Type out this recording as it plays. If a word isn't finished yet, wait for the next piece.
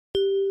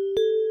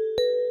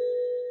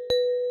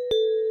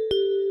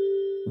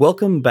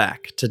Welcome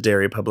back to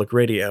Derry Public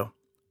Radio.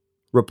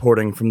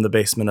 Reporting from the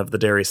basement of the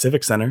Derry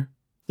Civic Center,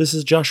 this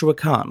is Joshua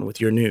Kahn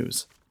with your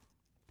news.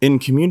 In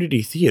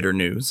community theater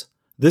news,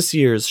 this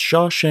year's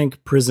Shawshank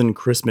Prison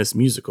Christmas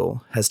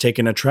musical has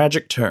taken a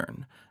tragic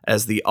turn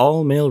as the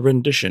all-male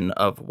rendition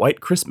of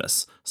White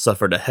Christmas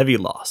suffered a heavy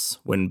loss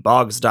when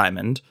Boggs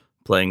Diamond,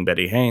 playing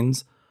Betty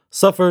Haynes,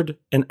 suffered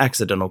an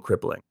accidental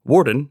crippling.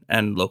 Warden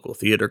and local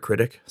theater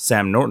critic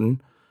Sam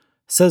Norton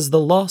says the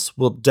loss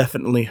will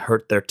definitely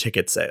hurt their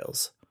ticket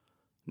sales.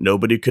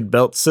 Nobody could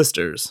belt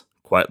sisters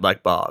quite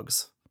like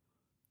Boggs.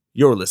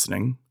 You're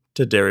listening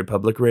to Derry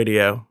Public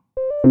Radio.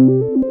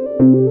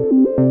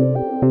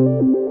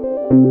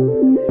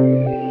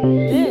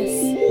 This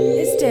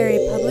is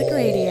Derry Public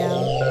Radio.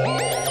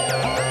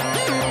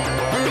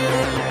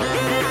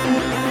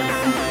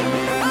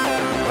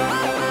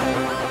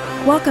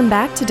 Welcome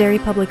back to Derry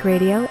Public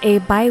Radio, a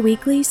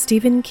bi-weekly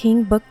Stephen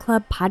King book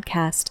club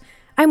podcast.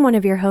 I'm one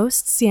of your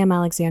hosts, CM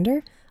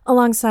Alexander,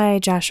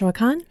 alongside Joshua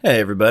Kahn. Hey,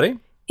 everybody.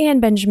 And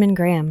Benjamin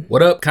Graham.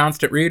 What up,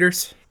 constant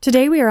readers?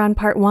 Today we are on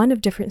part 1 of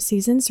Different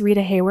Seasons,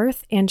 Rita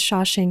Hayworth and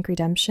Shawshank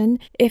Redemption,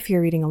 if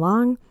you're reading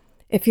along.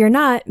 If you're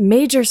not,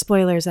 major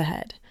spoilers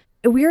ahead.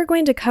 We are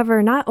going to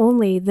cover not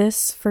only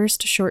this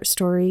first short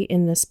story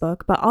in this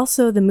book, but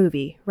also the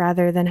movie,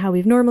 rather than how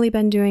we've normally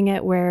been doing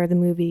it, where the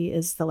movie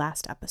is the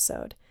last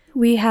episode.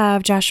 We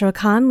have Joshua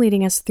Kahn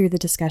leading us through the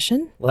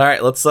discussion. All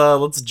right,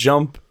 let's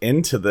jump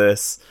into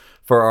this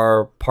for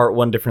our part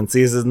 1 Different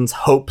Seasons.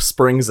 Hope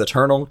springs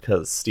eternal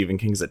because Stephen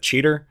King's a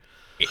cheater.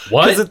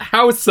 What?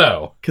 How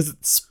so? Because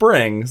it's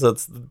spring, so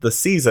it's the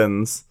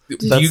seasons.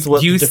 Do That's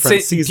what the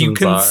different seasons do you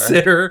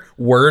consider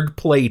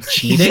wordplay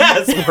cheating?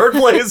 Yes,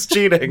 wordplay is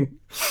cheating.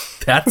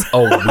 That's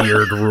a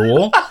weird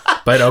rule.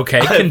 But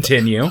okay,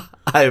 continue.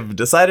 I've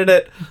decided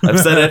it. I've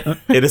said it.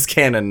 It is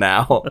canon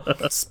now.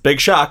 Big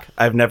shock.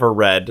 I've never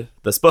read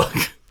this book.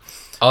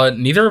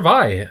 Neither have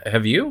I.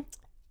 Have you?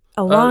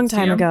 A long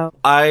time TM? ago.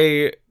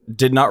 I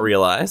did not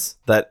realize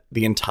that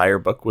the entire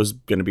book was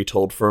going to be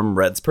told from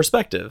Red's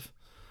perspective.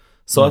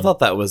 So I thought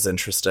that was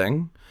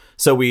interesting.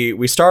 So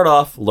we start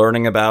off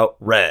learning about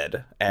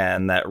Red,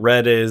 and that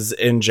Red is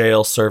in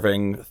jail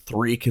serving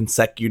 3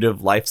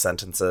 consecutive life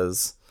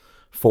sentences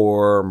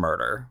for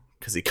murder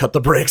because he cut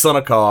the brakes on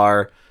a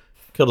car,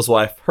 killed his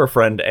wife, her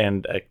friend,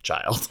 and a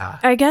child.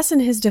 I guess in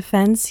his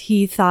defense,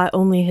 he thought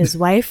only his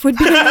wife would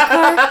be in the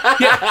car.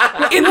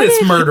 Yeah, in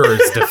this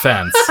murderer's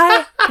defense.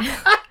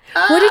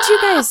 What did you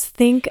guys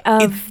think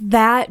of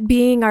that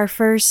being our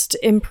first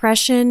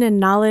impression and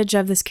knowledge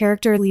of this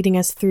character leading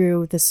us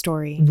through the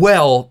story?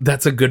 Well,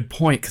 that's a good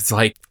point,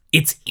 because,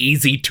 it's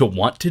easy to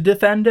want to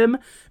defend him,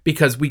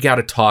 because we got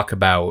to talk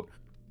about,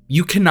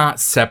 you cannot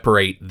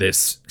separate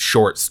this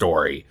short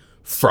story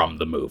from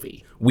the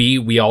movie.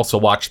 We also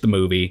watched the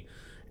movie,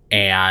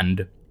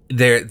 and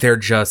they're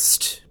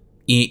just,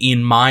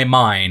 in my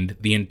mind,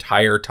 the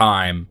entire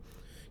time,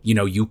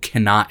 you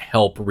cannot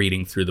help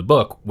reading through the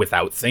book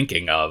without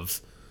thinking of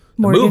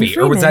the Morgan movie.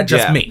 Freeman. Or was that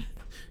just me?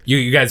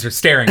 You guys are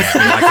staring at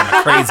me like I'm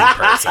a crazy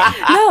person.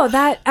 No,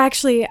 that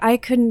actually, I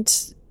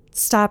couldn't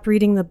stop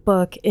reading the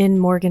book in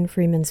Morgan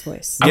Freeman's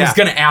voice. I was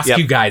going to ask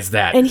you guys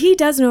that. And he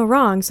does no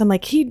wrong, so I'm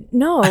like,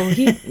 no.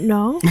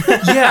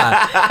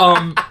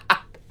 Yeah.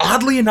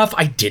 Oddly enough,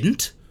 I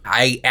didn't.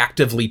 I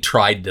actively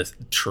tried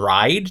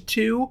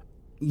to.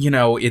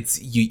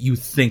 It's you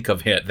think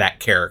of that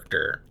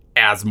character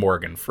as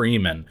Morgan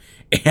Freeman,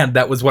 and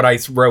that was what I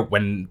wrote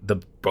when the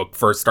book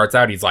first starts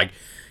out. He's like,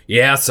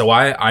 yeah, so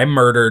I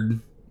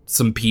murdered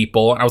some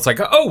people, and I was like,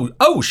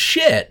 oh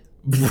shit,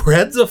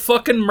 Red's a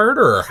fucking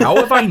murderer. How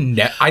have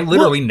I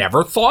literally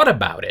never thought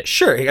about it.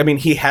 Sure, I mean,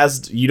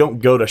 you don't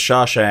go to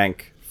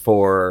Shawshank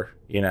for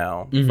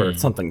for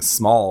something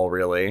small,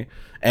 really,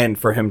 and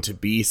for him to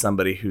be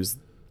somebody who's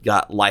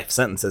got life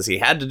sentences, he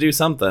had to do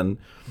something.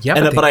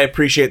 Yeah, but I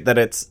appreciate that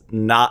it's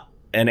not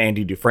an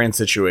Andy Dufresne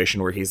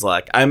situation where he's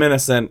like, I'm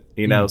innocent,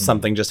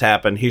 something just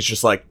happened. He's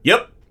just like,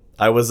 yep,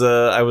 I was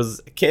a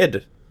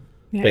kid,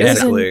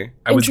 basically.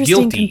 I was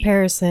interesting guilty.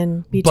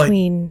 Comparison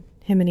between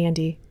him and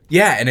Andy.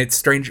 Yeah, and it's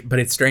strange,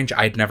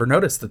 I'd never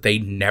noticed that they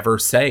never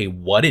say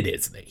what it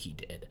is that he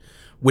did,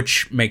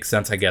 which makes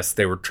sense. I guess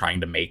they were trying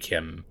to make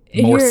him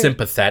more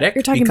sympathetic.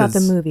 You're talking about the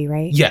movie,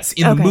 right? Yes,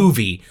 in the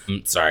movie.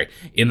 Sorry,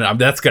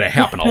 that's going to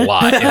happen a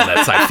lot in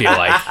this, I feel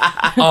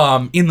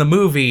like. In the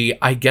movie,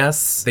 I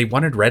guess they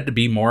wanted Red to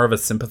be more of a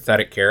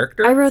sympathetic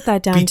character. I wrote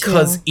that down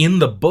because too. In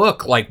the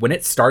book, when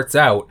it starts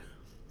out,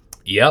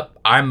 yep,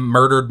 I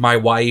murdered my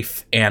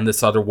wife and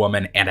this other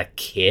woman and a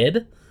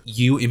kid.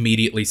 You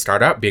immediately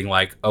start out being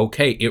like,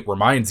 okay, it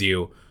reminds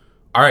you,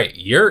 all right,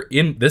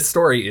 this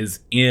story is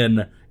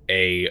in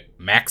a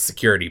max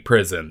security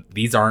prison.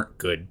 These aren't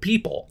good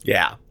people.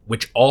 Yeah.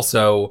 Which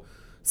also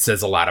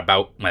says a lot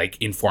about,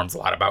 informs a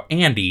lot about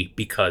Andy,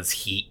 because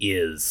he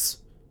is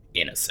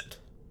innocent.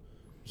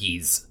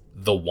 He's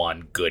the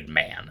one good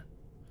man.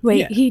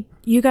 Wait,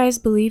 you guys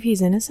believe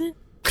he's innocent?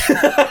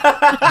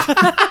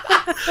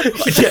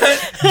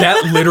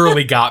 That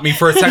literally got me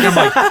for a second. I'm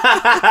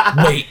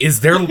like, wait,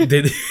 is there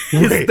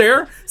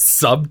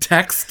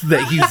subtext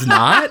that he's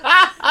not? Did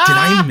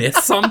I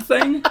miss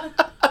something?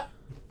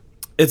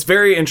 It's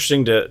very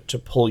interesting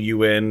to pull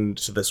you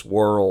into this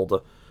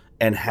world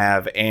and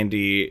have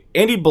Andy.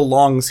 Andy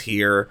belongs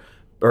here,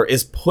 or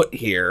is put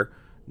here,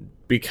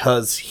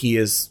 because he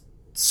is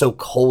so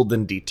cold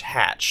and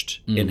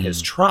detached in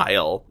his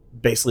trial.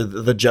 Basically,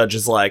 the judge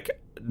is like,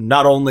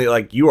 not only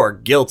like you are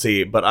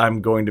guilty, but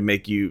I'm going to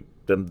make you,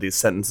 these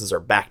sentences are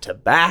back to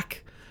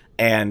back,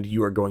 and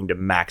you are going to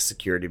max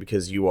security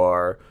because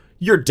you're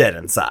dead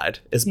inside,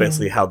 is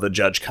basically how the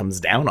judge comes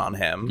down on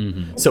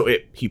him. So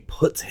he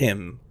puts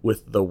him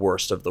with the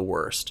worst of the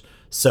worst.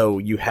 So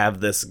you have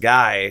this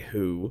guy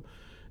who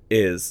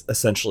is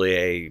essentially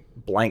a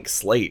blank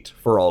slate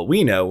for all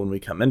we know when we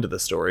come into the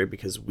story,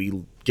 because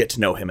we get to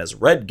know him as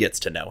Red gets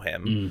to know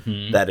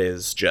him. That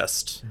is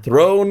just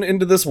thrown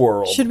into this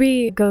world. Should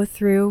we go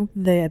through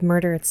the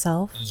murder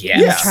itself?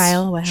 Yes. The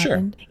trial, what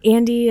happened?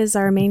 Andy is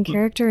our main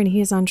character, and he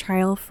is on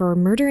trial for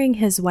murdering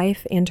his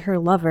wife and her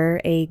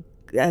lover, a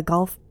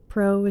golf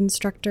pro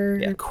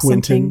instructor,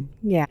 Quentin. something.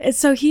 Yeah.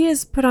 So he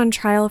is put on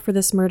trial for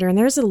this murder, and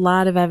there's a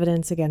lot of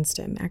evidence against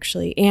him,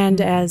 actually.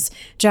 And as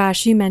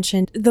Josh, you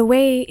mentioned, the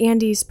way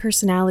Andy's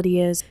personality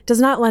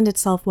does not lend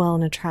itself well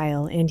in a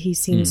trial, and he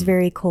seems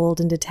very cold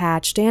and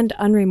detached and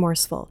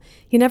unremorseful.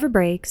 He never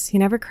breaks, he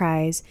never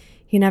cries,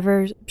 he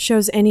never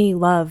shows any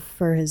love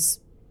for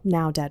his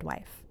now dead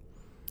wife.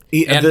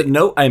 The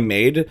note I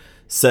made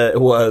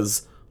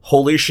was,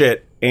 holy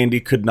shit, Andy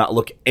could not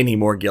look any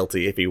more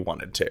guilty if he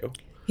wanted to.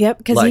 Yep,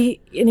 because he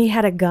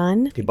had a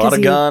gun. He bought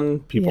a gun.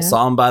 People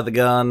saw him buy the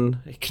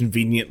gun.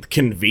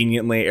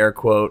 Conveniently, air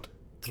quote,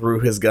 threw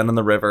his gun in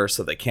the river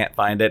so they can't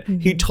find it.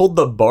 He told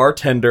the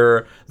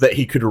bartender that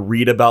he could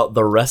read about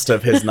the rest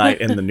of his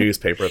night in the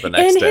newspaper the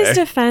next day. In his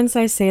defense,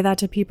 I say that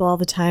to people all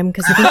the time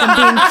because I think I'm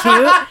being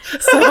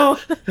cute. So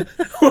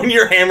when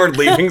you're hammered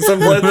leaving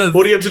someplace,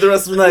 what do you have to do the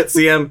rest of the night,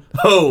 CM?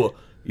 Oh,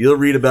 you'll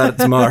read about it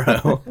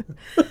tomorrow.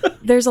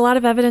 There's a lot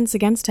of evidence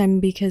against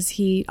him because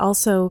he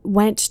also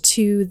went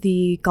to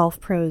the golf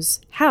pro's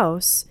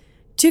house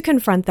to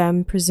confront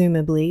them,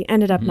 presumably,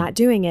 ended up not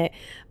doing it,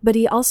 but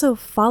he also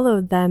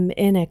followed them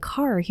in a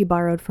car he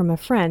borrowed from a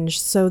friend,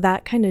 so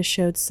that kind of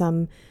showed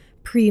some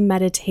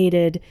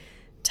premeditated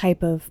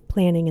type of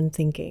planning and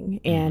thinking,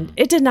 and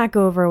it did not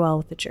go over well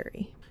with the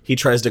jury. He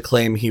tries to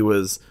claim he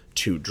was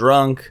too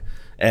drunk,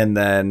 and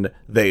then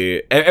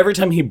every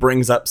time he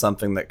brings up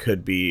something that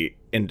could be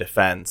in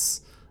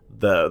defense,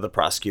 the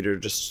prosecutor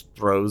just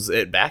throws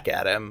it back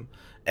at him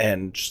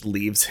and just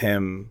leaves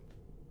him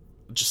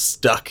just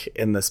stuck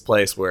in this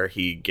place where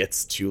he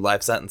gets 2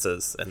 life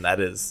sentences, and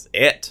that is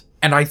it.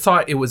 And I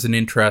thought it was an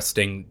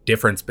interesting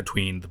difference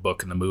between the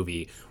book and the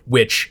movie,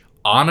 which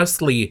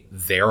honestly,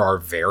 there are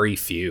very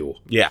few.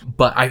 Yeah.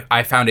 But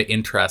I found it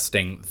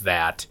interesting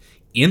that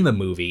in the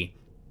movie,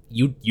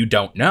 you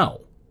don't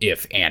know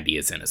if Andy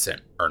is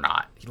innocent or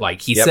not.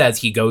 Like he says,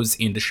 he goes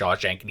into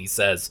Shawshank and he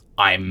says,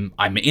 I'm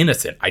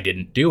innocent. I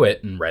didn't do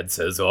it. And Red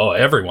says, oh,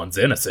 everyone's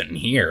innocent in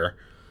here.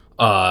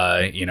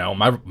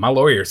 My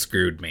lawyer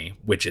screwed me,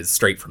 which is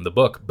straight from the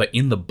book. But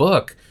in the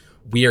book,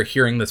 we are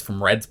hearing this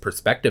from Red's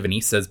perspective. And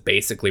he says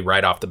basically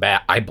right off the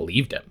bat, I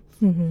believed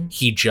him.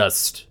 He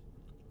just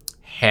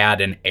had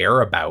an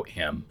air about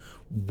him,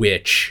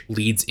 which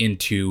leads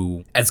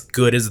into, as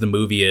good as the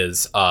movie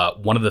is,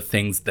 one of the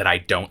things that I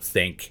don't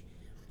think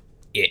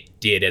it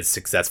did as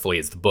successfully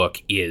as the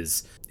book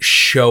is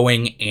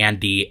showing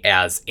Andy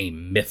as a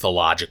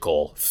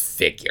mythological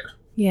figure.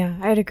 Yeah,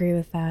 I'd agree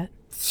with that.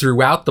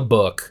 Throughout the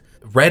book,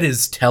 Red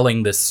is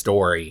telling this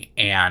story,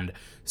 and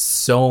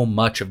so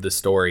much of the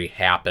story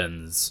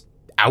happens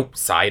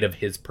outside of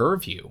his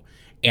purview.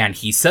 And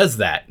he says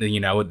that,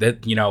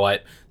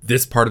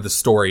 this part of the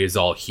story is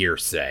all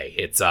hearsay.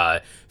 It's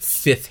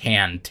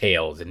fifth-hand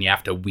tales, and you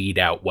have to weed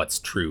out what's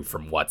true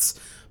from what's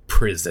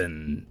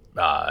prison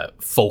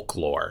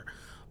folklore.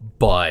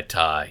 But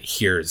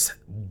here's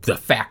the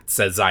facts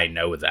as I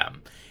know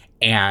them.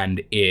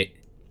 And it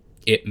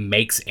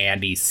makes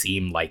Andy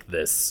seem like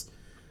this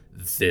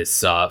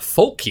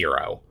folk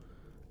hero.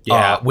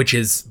 Yeah. Which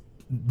is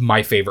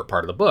my favorite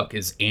part of the book,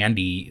 is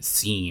Andy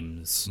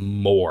seems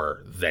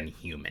more than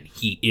human.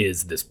 He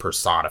is this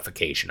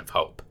personification of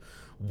hope.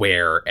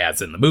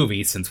 Whereas in the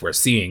movie, since we're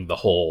seeing the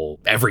whole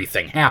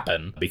everything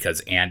happen,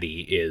 because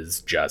Andy is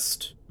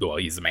just,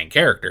 he's the main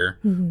character,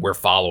 we're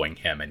following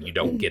him, and you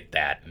don't get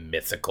that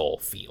mythical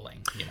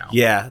feeling,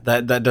 Yeah,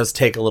 that does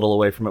take a little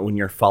away from it when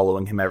you're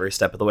following him every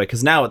step of the way,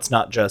 because now it's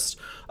not just,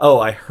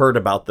 I heard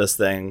about this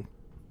thing.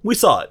 We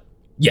saw it.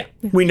 Yeah.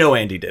 We know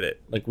Andy did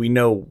it. Like, we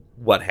know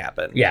what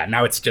happened. Yeah,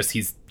 now it's just,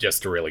 he's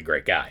just a really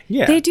great guy.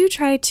 Yeah. They do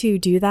try to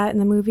do that in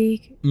the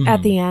movie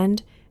at the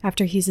end,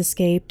 after he's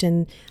escaped,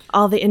 and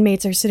all the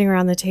inmates are sitting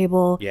around the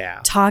table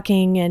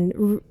talking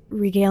and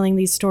regaling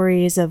these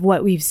stories of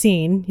what we've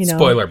seen.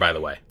 Spoiler, by the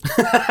way.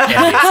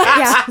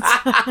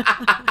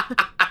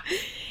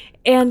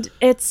 And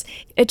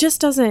it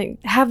just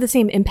doesn't have the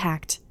same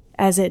impact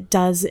as it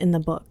does in the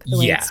book, the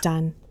way Yeah. it's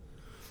done.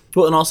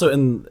 Well, and also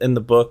in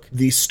the book,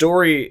 the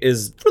story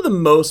is, for the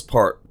most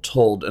part,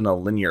 told in a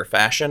linear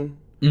fashion.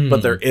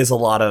 But there is a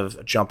lot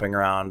of jumping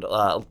around.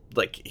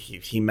 Like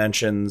he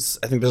mentions,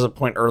 I think there's a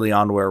point early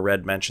on where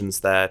Red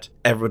mentions that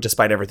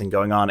despite everything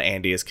going on,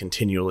 Andy is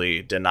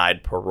continually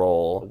denied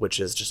parole, which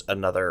is just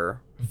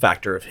another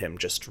factor of him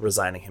just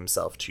resigning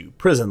himself to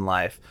prison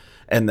life.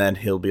 And then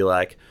he'll be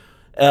like,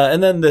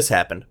 and then this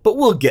happened, but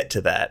we'll get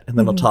to that. And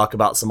then we'll talk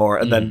about some more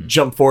and then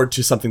jump forward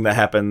to something that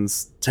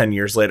happens 10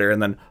 years later.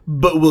 And then,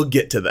 but we'll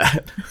get to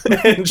that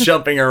and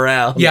jumping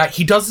around. Yeah,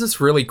 he does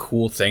this really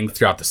cool thing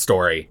throughout the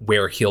story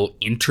where he'll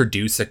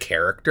introduce a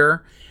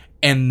character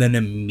and then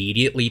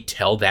immediately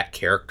tell that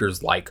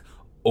character's like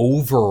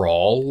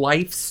overall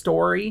life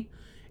story.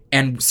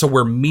 And so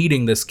we're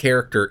meeting this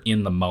character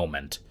in the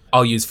moment.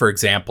 I'll use, for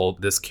example,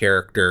 this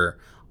character.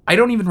 I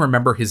don't even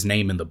remember his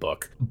name in the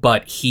book,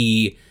 but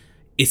he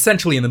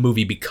essentially in the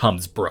movie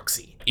becomes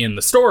Brooksy. In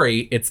the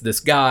story, it's this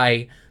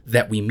guy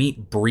that we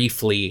meet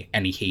briefly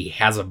and he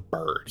has a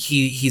bird.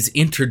 He's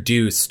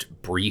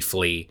introduced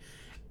briefly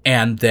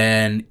and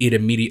then it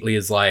immediately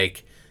is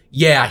like,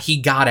 yeah, he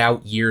got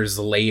out years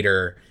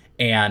later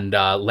and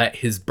let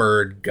his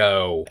bird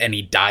go and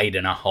he died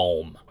in a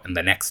home. And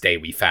the next day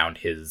we found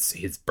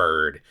his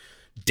bird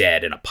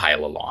dead in a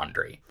pile of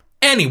laundry.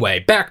 Anyway,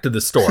 back to the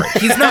story.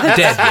 He's not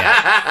dead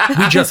yet.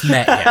 We just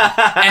met him.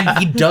 And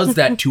he does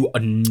that to a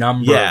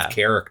number of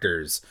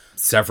characters.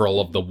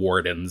 Several of the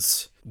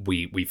wardens,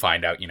 we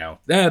find out,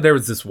 there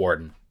was this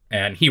warden.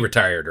 And he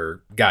retired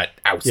or got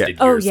ousted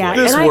years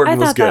later. This and warden I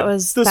was thought good. that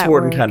was This that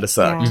warden work. kind of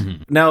sucked. Yeah.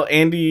 Now,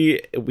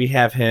 Andy, we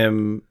have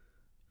him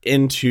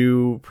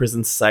into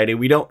prison society.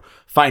 We don't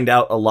find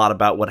out a lot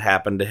about what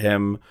happened to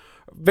him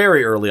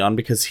very early on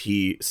because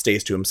he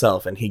stays to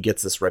himself and he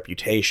gets this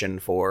reputation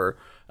for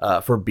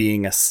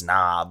being a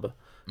snob,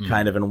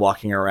 kind of, and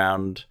walking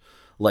around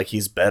like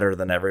he's better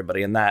than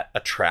everybody, and that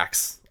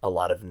attracts a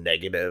lot of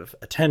negative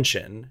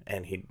attention.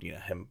 And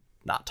him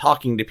not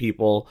talking to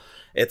people,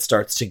 it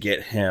starts to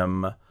get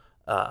him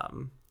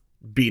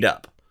beat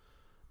up.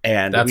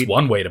 And that's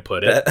one way to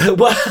put it.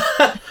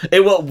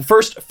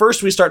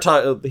 First we start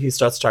he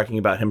starts talking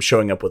about him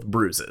showing up with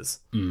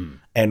bruises,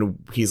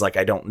 and he's like,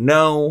 I don't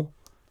know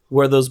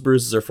where those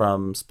bruises are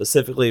from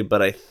specifically,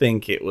 but I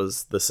think it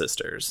was the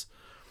sisters.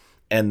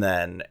 And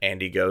then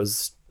Andy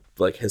goes,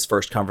 like, his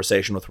first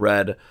conversation with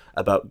Red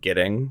about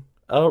getting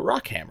a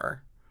rock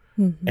hammer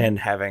and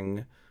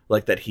having,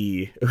 like, that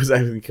I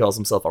think he calls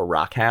himself a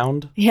rock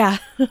hound. Yeah.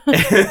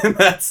 And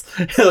that's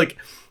like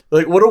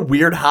what a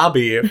weird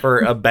hobby for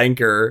a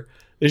banker.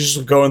 He's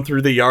just going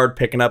through the yard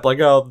picking up, like,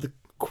 the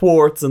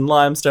quartz and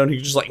limestone. He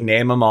can just, like,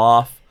 name them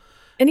off.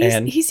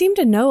 And he seemed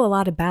to know a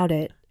lot about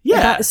it.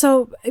 Yeah.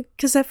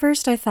 Because at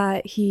first I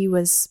thought he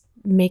was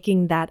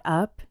making that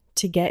up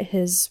to get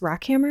his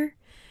rock hammer.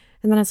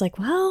 And then I was like,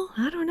 well,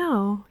 I don't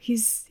know.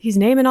 He's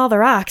naming all the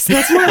rocks.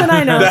 That's more than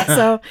I know.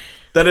 So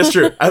that is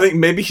true. I think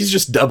maybe he's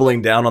just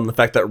doubling down on the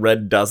fact that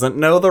Red doesn't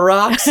know the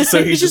rocks.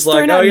 So he's just like,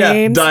 throwing oh out yeah,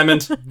 names.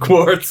 diamond,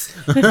 quartz.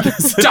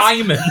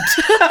 Diamond.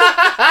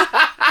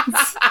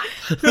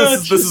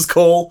 this is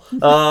coal.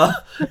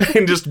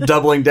 And just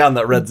doubling down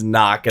that Red's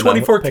not gonna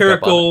 24 pick karat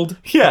up on it. gold.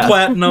 Yeah.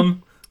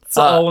 Platinum. It's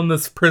all in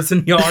this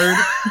prison yard.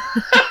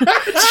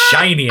 It's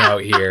shiny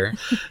out here.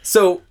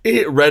 So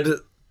Red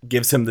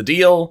gives him the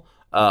deal.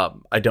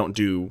 I don't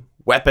do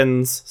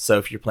weapons, so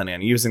if you're planning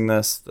on using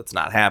this, that's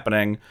not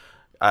happening.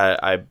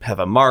 I have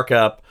a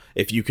markup.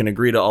 If you can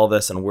agree to all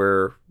this and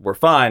we're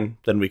fine,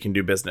 then we can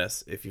do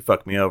business. If you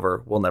fuck me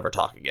over, we'll never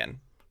talk again.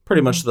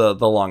 Pretty much the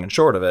long and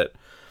short of it.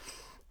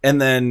 And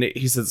then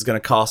he says it's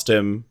going to cost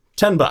him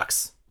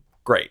 $10.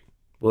 Great.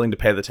 Willing to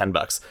pay the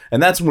 $10.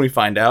 And that's when we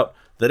find out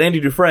that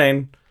Andy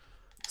Dufresne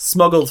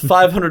smuggled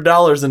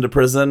 $500 into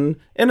prison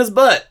in his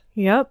butt.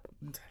 Yep.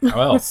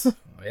 How else?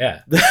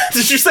 Yeah.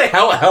 Did you say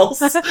how else?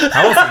 How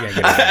else are you going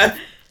to get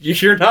it?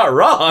 You're not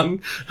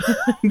wrong.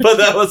 But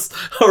that was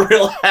a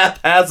real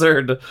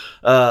haphazard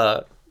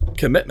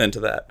commitment to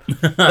that.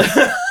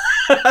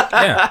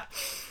 Yeah.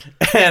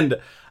 And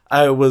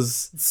I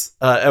was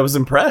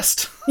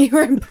impressed. You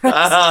were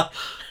impressed.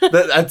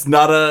 That's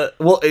not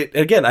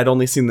again, I'd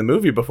only seen the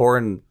movie before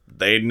and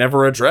they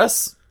never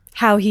address.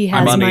 How he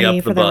has Money money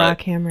up for the the butt.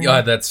 rock hammer.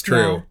 Yeah, that's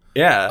true.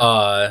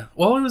 Yeah.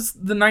 Well, it was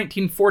the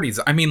 1940s.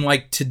 I mean,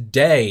 like,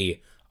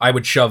 today, I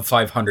would shove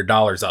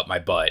 $500 up my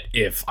butt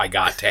if I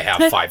got to have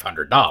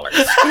 $500.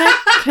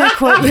 Can I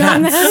quote you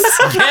on this?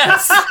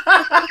 Yes.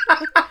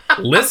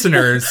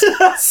 Listeners,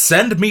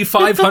 send me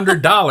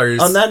 $500.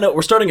 On that note,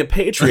 we're starting a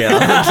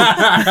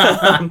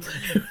Patreon.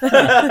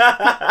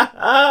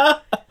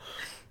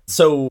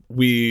 So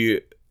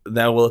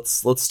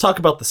let's talk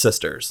about the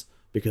sisters,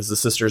 because the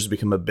sisters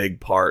become a big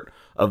part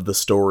of the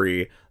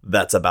story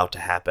that's about to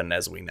happen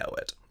as we know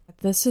it.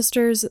 The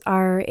sisters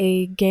are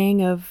a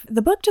gang of,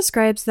 the book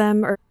describes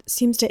them or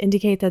seems to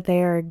indicate that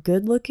they are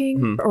good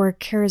looking or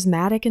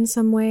charismatic in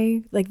some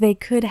way. Like they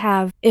could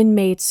have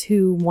inmates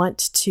who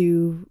want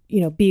to,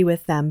 be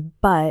with them,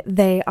 but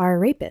they are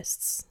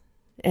rapists.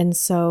 And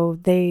so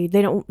they're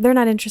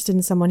not interested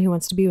in someone who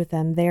wants to be with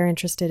them. They're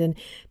interested in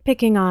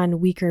picking on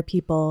weaker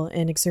people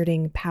and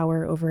exerting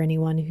power over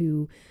anyone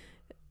who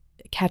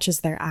catches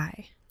their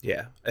eye.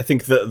 Yeah, I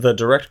think the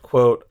direct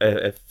quote,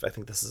 if I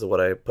think this is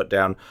what I put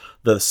down,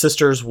 the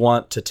sisters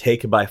want to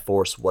take by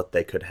force what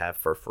they could have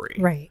for free.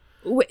 Right.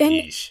 And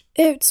Yeesh.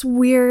 it's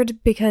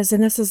weird because,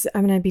 and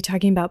I'm going to be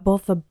talking about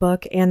both the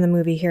book and the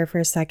movie here for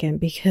a second,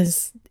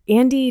 because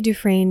Andy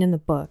Dufresne in the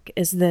book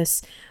is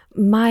this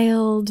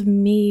mild,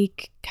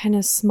 meek, kind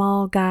of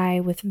small guy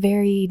with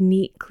very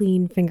neat,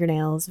 clean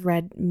fingernails.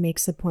 Red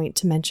makes a point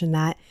to mention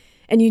that.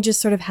 And you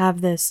just sort of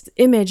have this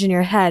image in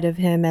your head of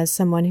him as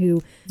someone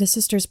who the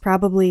sisters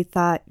probably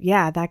thought,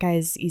 yeah, that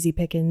guy's easy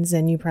pickings,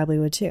 and you probably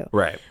would too.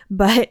 Right.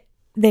 But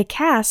they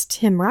cast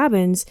Tim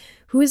Robbins,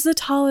 who is the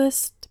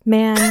tallest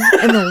man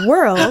in the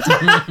world.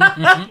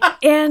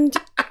 And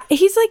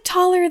he's like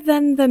taller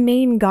than the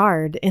main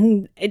guard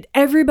and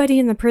everybody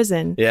in the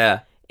prison.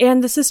 Yeah.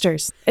 And the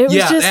sisters. It was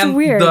just and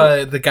weird.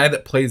 The guy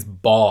that plays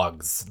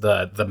Boggs,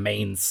 the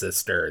main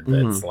sister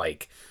that's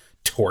like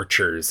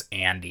tortures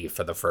Andy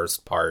for the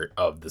first part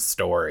of the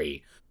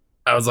story.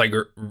 I was like,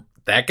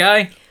 that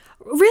guy?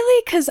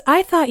 Really? Because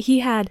I thought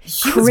he had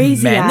crazy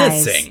was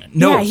menacing. eyes.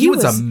 No, Yeah, he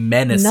was a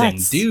menacing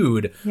nuts.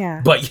 dude.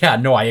 Yeah. But yeah,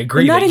 no, I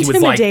agree Not that he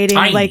was like intimidating,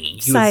 tiny. like He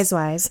was-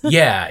 size-wise.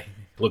 Yeah,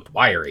 he looked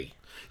wiry.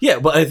 Yeah,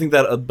 but I think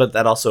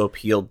that also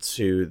appealed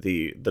to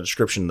the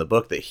description in the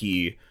book that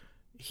he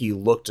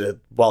looked at,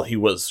 while he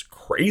was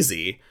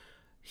crazy,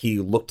 he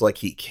looked like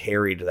he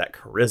carried that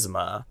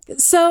charisma.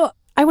 So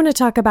I want to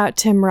talk about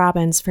Tim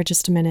Robbins for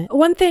just a minute.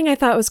 One thing I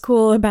thought was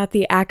cool about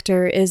the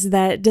actor is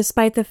that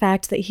despite the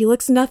fact that he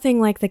looks nothing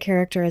like the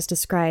character as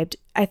described,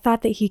 I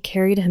thought that he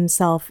carried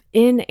himself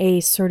in a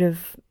sort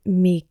of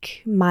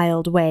meek,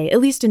 mild way, at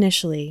least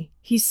initially.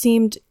 He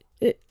seemed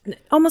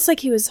almost like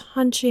he was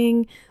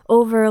hunching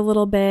over a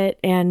little bit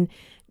and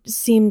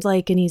seemed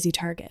like an easy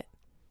target.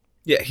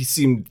 Yeah,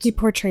 he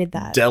portrayed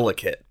that.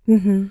 delicate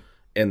in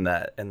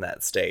that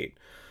state.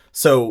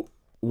 So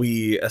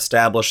we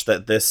established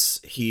that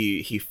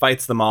he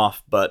fights them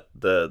off, but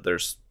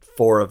there's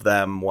 4 of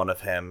them, 1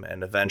 of him,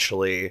 and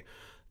eventually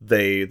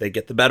they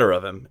get the better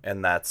of him,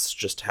 and that's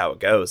just how it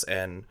goes.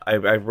 And I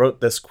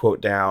wrote this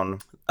quote down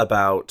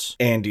about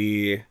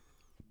Andy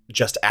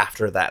just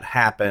after that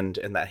happened,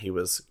 and that he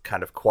was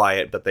kind of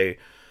quiet, but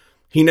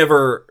he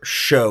never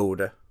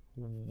showed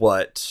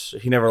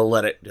he never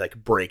let it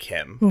like break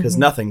him, because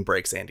nothing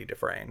breaks Andy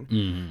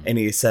Dufresne. And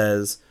he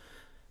says,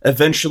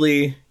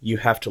 eventually you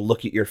have to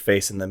look at your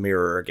face in the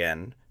mirror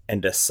again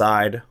and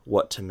decide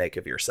what to make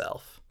of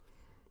yourself.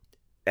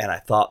 And I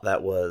thought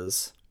that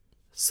was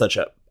such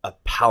a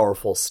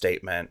powerful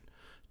statement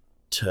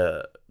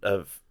of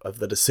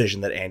the decision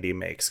that Andy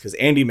makes, because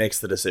Andy makes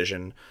the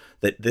decision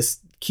that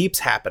this keeps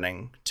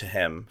happening to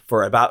him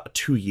for about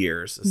 2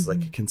 years. It's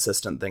like a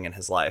consistent thing in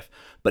his life,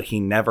 but he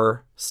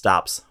never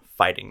stops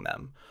fighting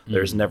them.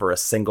 There's never a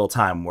single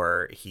time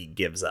where he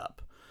gives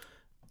up.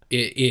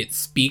 It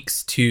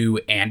speaks to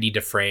Andy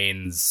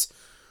Dufresne's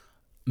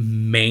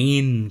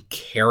main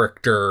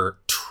character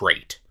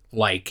trait.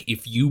 Like,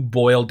 if you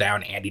boil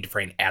down Andy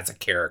Dufresne as a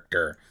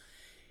character,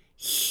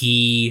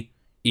 he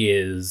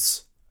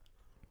is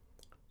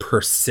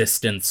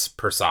persistence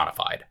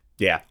personified.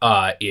 Yeah.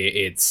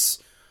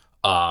 It's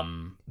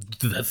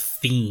the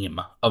theme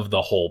of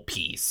the whole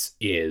piece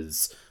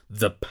is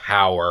the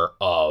power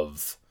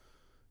of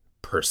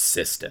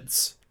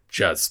persistence.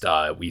 Just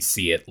we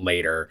see it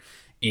later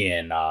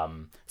in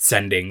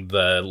sending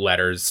the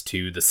letters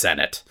to the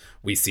Senate.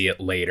 We see it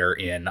later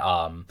in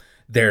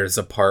there's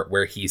a part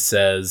where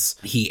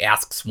he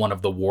asks one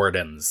of the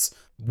wardens,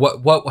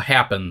 what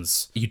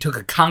happens? You took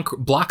a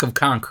block of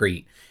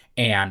concrete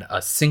and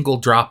a single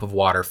drop of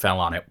water fell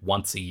on it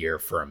once a year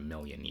for 1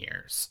 million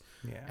years.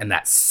 Yeah. And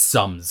that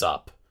sums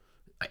up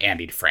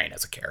Andy Dufresne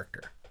as a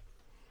character.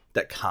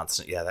 That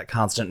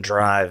constant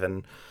drive,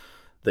 and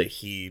that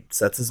he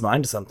sets his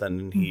mind to something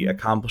and he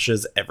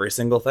accomplishes every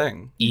single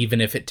thing. Even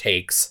if it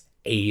takes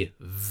a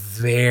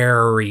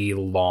very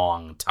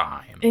long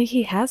time. And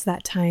he has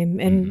that time.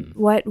 And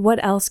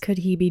what else could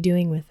he be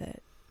doing with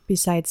it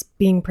besides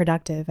being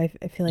productive? I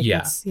feel like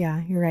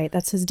you're right.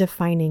 That's his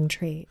defining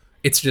trait.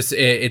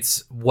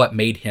 It's what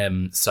made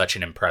him such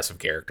an impressive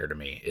character to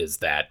me, is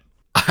that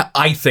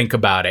I think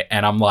about it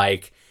and I'm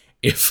like,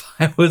 if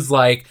I was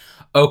like,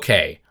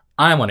 okay,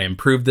 I want to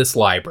improve this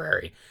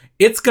library,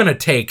 it's going to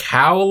take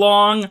how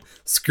long?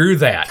 Screw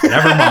that.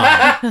 Never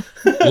mind.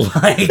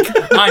 Like,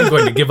 I'm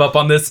going to give up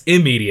on this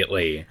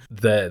immediately.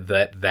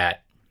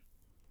 That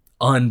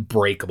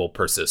unbreakable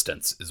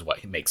persistence is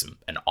what makes him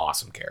an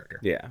awesome character.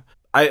 Yeah.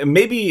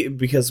 Maybe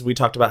because we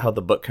talked about how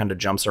the book kind of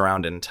jumps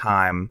around in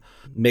time,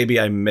 maybe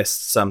I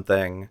missed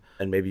something,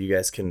 and maybe you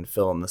guys can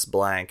fill in this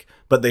blank,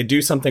 but they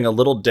do something a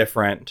little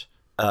different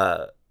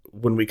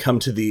when we come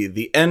to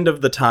the end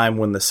of the time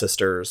when the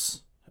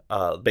sisters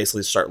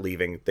basically start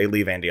leaving. They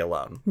leave Andy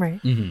alone.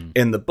 Right. Mm-hmm.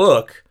 In the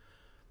book,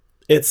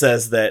 it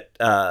says that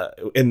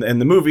in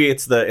the movie,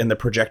 it's in the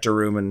projector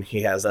room, and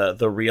he has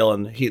the reel,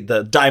 and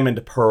the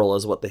diamond pearl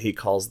is what he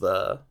calls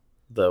the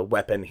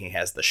weapon. He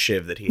has the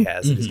shiv that he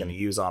has that he's going to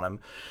use on him.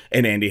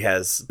 And Andy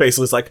has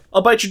basically it's like,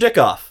 I'll bite your dick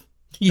off.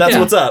 That's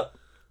what's up.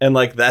 And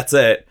like, that's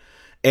it.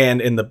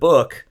 And in the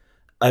book,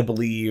 I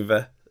believe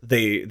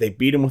they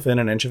beat him within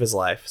an inch of his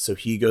life. So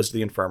he goes to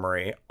the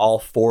infirmary. All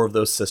 4 of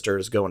those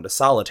sisters go into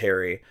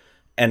solitary.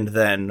 And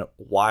then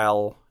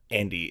while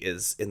Andy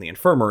is in the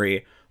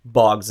infirmary,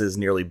 Boggs is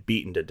nearly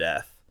beaten to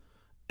death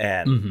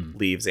and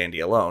leaves Andy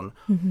alone.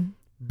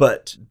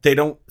 But they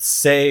don't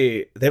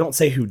say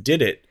who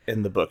did it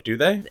in the book, do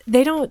they?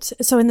 They don't.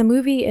 So in the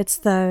movie, it's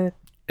the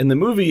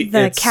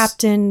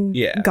captain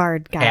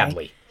guard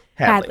guy.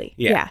 Hadley.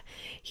 Yeah.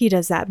 He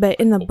does that. But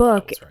in the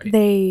book,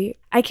 right.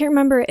 I can't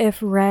remember if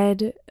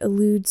Red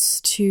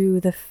alludes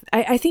to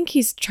I think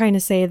he's trying to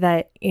say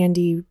that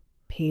Andy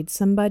paid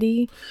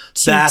somebody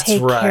to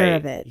take care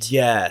of it.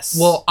 Yes.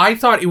 Well, I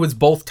thought it was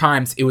both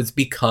times. It was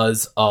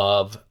because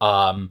of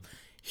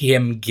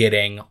him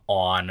getting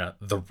on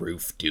the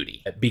roof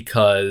duty.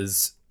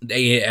 Because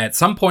at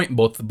some point in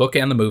both the book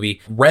and the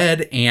movie,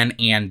 Red and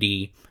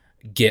Andy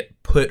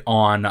get put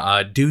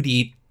on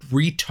duty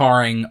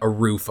retarring a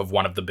roof of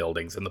one of the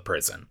buildings in the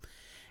prison.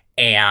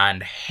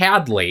 And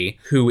Hadley,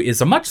 who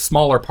is a much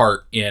smaller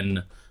part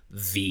in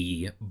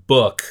the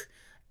book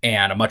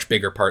and a much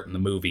bigger part in the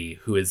movie,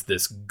 who is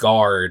this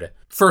guard.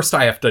 First,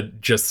 I have to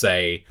just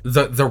say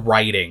the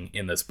writing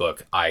in this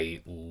book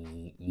I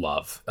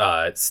love.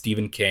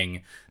 Stephen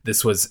King,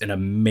 this was an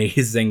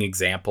amazing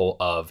example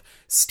of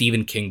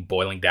Stephen King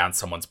boiling down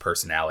someone's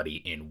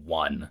personality in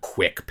one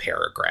quick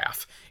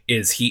paragraph.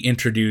 Is he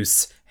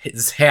introduced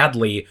his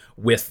Hadley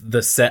with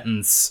the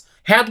sentence,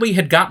 Hadley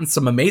had gotten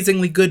some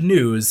amazingly good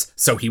news,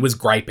 so he was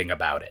griping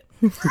about it.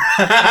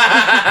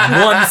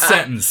 One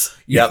sentence.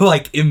 You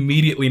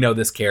immediately know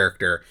this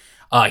character.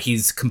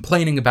 He's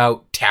complaining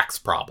about tax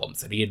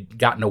problems, that he had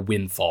gotten a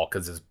windfall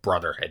because his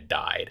brother had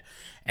died.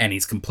 And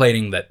he's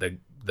complaining that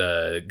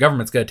the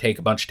government's going to take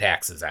a bunch of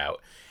taxes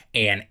out.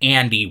 And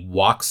Andy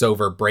walks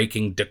over,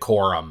 breaking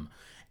decorum,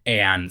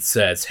 and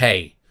says,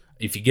 hey,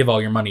 if you give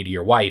all your money to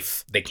your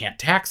wife, they can't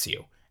tax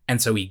you.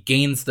 And so he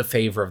gains the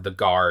favor of the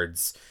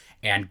guards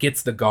and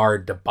gets the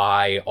guard to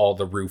buy all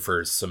the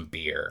roofers some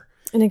beer.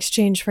 In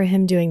exchange for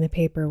him doing the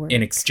paperwork.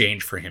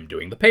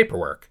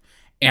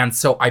 And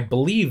so I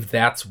believe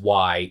that's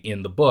why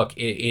in the book,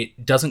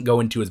 it doesn't go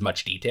into as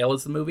much detail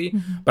as the movie.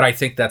 But I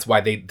think that's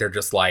why they're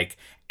just like,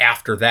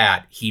 after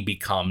that, he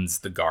becomes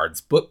the guard's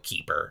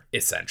bookkeeper,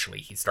 essentially.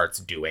 He starts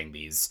doing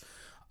these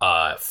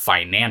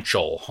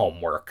financial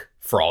homework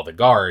for all the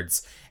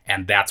guards.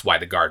 And that's why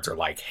the guards are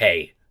like,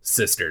 hey,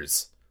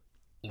 sisters,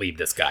 leave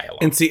this guy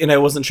alone. And I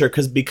wasn't sure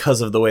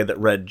because of the way that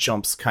Red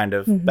jumps kind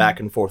of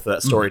back and forth with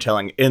that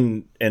storytelling.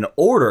 In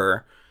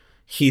order,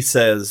 he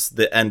says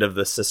the end of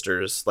the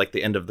sisters, like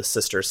the end of the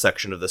sisters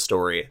section of the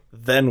story.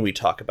 Then we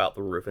talk about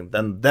the roofing.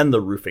 Then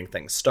the roofing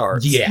thing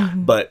starts. Yeah.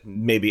 But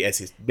maybe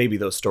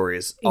those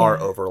stories are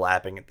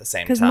overlapping at the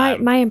same time.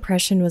 Because my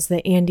impression was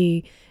that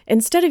Andy,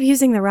 instead of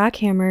using the rock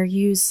hammer,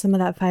 used some of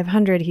that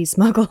 500 he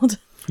smuggled.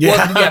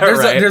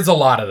 There's a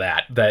lot of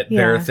that.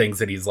 There are things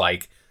that he's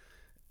like,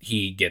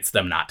 he gets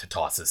them not to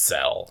toss his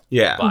cell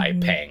by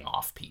paying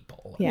off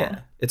people.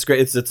 Yeah. It's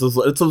great. It's those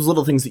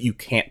little things that you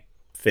can't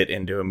fit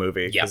into a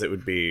movie because it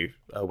would be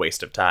a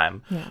waste of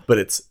time. Yeah. But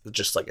it's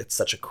just like, it's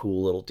such a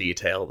cool little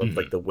detail of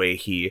like the way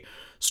he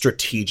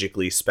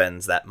strategically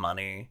spends that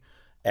money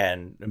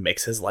and it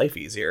makes his life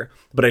easier.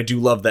 But I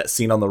do love that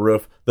scene on the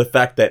roof. The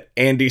fact that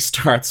Andy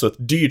starts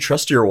with, do you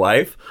trust your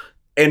wife?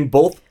 And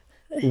both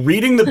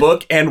reading the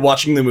book and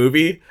watching the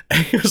movie,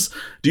 he goes,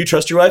 do you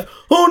trust your wife?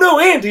 Oh no,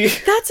 Andy!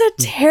 That's a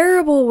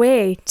terrible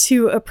way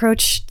to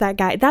approach that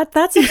guy.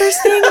 That's the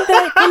first thing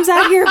that comes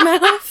out of your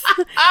mouth.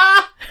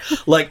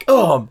 Like,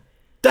 oh,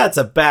 that's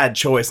a bad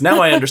choice.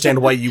 Now I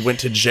understand why you went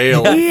to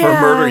jail for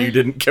murder you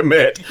didn't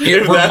commit.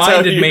 It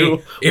reminded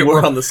me. It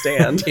were on the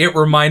stand. It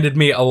reminded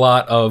me a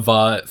lot of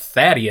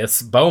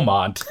Thaddeus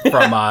Beaumont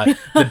from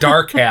The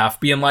Dark Half,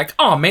 being like,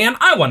 "Oh man,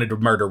 I wanted to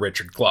murder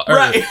Richard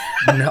Clausen."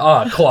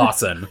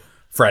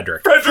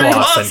 Frederick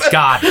Clausen.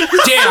 God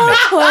damn it!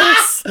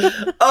 Close.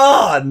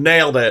 Oh,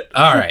 nailed it.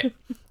 All right.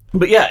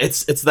 But yeah,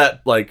 it's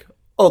that like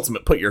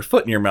ultimate put your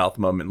foot in your mouth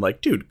moment.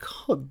 Like, dude,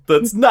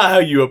 that's not how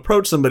you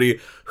approach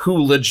somebody who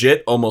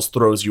legit almost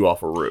throws you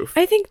off a roof.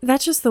 I think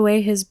that's just the way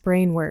his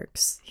brain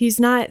works. He's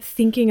not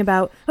thinking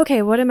about,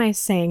 okay, what am I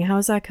saying? How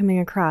is that coming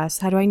across?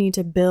 How do I need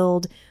to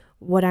build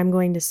what I'm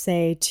going to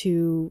say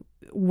to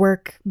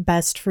work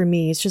best for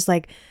me? It's just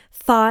like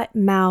thought,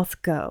 mouth,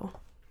 go.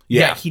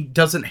 Yeah, he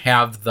doesn't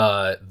have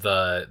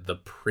the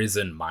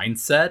prison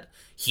mindset.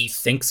 He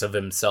thinks of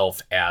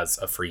himself as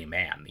a free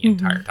man the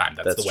entire time.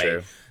 That's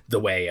the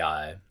way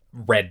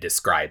Red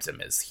describes him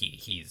is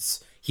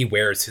he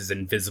wears his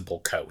invisible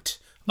coat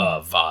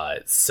of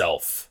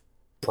self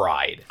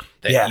pride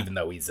that even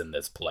though he's in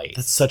this place.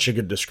 That's such a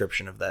good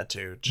description of that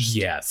too.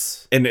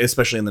 Yes. And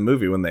especially in the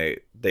movie when they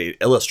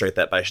illustrate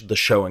that by the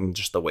showing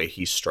just the way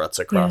he struts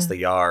across the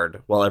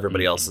yard while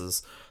everybody else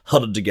is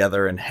huddled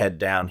together and head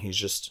down. He's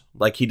just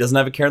like, he doesn't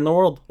have a care in the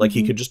world. Like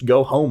he could just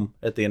go home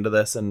at the end of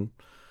this and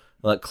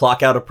Like,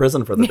 clock out of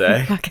prison for the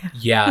day.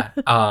 Yeah.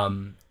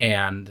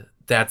 And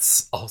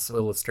that's also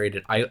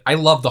illustrated. I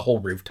love the whole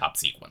rooftop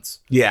sequence.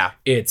 Yeah.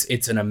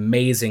 It's an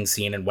amazing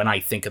scene. And when I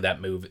think of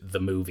the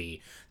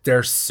movie,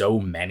 there's so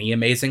many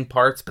amazing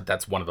parts, but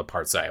that's one of the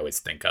parts I always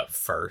think of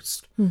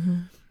first. Mm-hmm.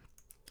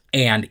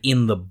 And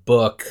in the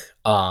book,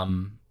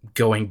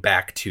 going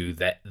back to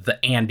the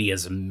Andy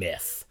is a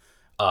myth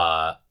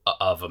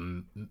of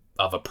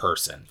a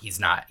person.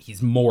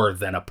 He's more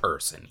than a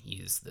person.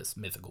 He's this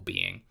mythical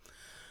being.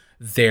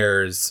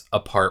 There's a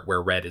part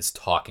where Red is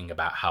talking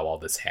about how all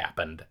this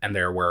happened, and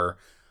there were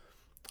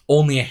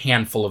only a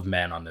handful of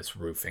men on this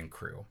roofing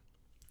crew.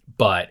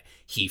 But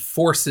he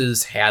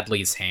forces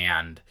Hadley's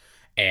hand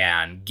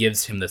and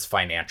gives him this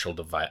financial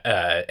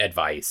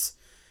advice,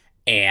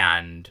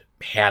 and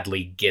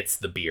Hadley gets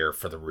the beer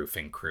for the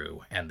roofing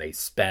crew, and they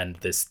spend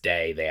this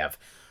day, they have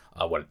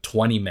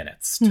 20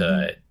 minutes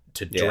to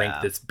drink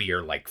this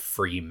beer like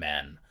free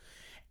men.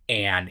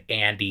 And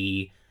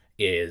Andy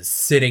is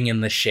sitting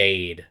in the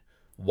shade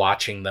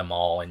watching them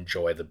all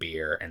enjoy the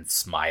beer and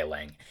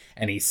smiling,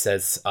 and he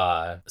says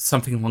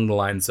something along the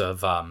lines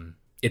of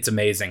it's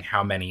amazing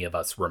how many of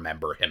us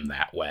remember him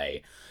that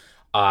way.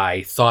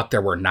 I thought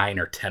there were 9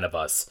 or 10 of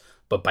us,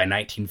 but by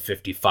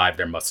 1955,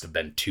 there must have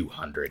been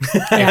 200. It's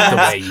the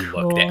way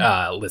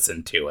you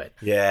listen to it.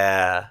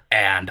 Yeah.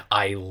 And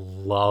I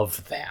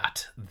love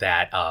that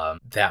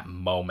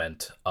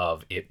moment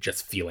of it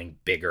just feeling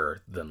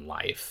bigger than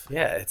life.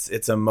 Yeah,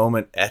 it's a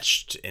moment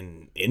etched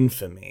in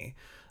infamy.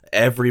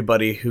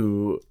 Everybody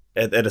who,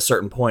 at a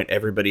certain point,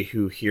 everybody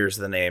who hears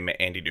the name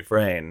Andy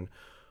Dufresne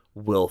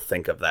will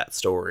think of that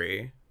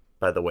story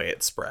by the way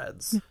it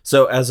spreads.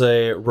 So as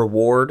a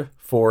reward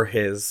for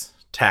his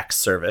tax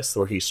service,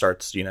 where he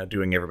starts,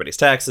 doing everybody's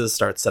taxes,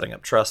 starts setting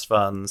up trust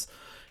funds,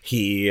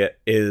 he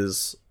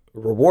is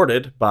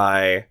rewarded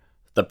by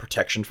the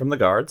protection from the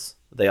guards.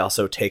 They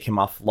also take him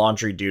off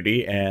laundry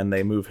duty and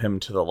they move him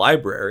to the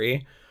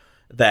library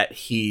that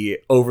he,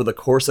 over the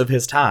course of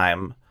his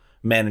time,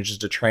 manages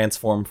to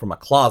transform from a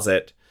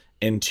closet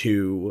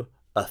into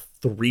a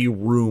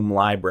 3-room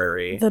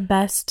library. The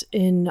best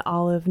in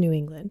all of New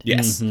England.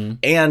 Yes. Mm-hmm.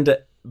 And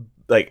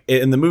like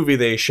in the movie,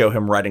 they show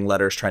him writing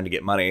letters trying to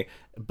get money,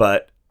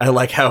 but I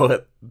like how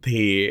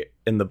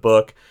in the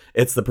book,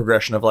 it's the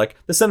progression of like,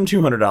 they sent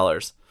him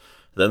 $200.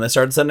 Then they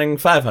started sending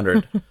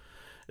 $500.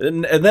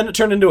 and then it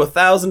turned into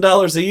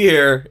 $1,000 a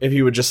year if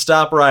he would just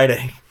stop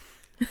writing.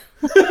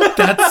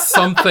 That's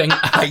something.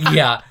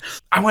 Yeah.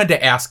 I wanted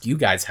to ask you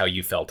guys how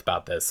you felt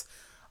about this.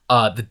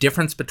 The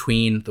difference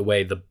between the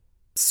way the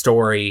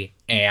story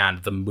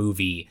and the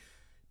movie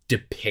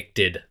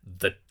depicted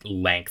the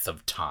length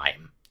of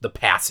time, the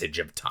passage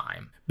of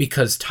time,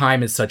 because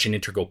time is such an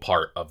integral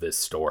part of this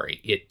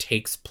story. It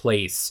takes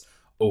place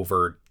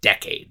over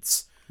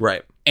decades.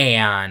 Right.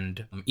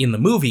 And in the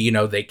movie,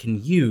 they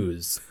can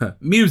use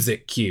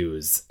music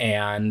cues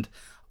and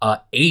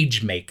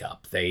age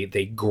makeup. They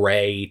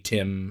gray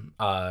Tim,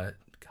 God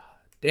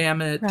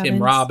damn it, Robbins.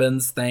 Tim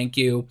Robbins, thank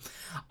you.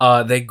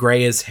 They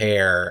gray his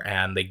hair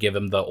and they give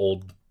him the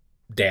old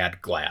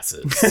dad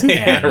glasses.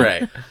 And,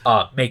 right.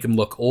 Make him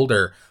look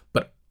older.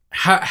 But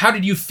how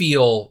did you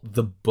feel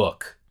the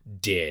book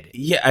did?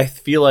 Yeah, I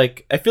feel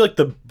like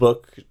the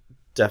book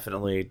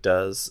definitely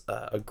does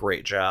a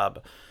great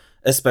job,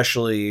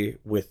 especially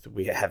with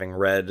having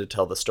read to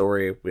tell the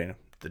story.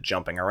 The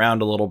jumping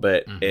around a little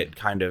bit, mm-hmm. It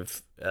kind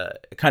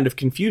of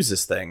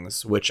confuses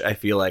things, which I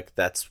feel like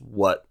that's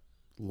what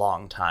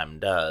long time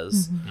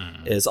does.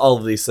 Mm-hmm. Is all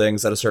of these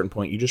things at a certain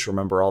point you just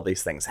remember all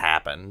these things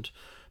happened.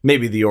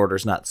 Maybe the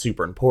order's not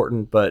super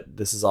important, but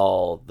this is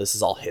all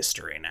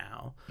history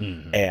now.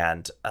 Mm-hmm.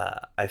 And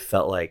I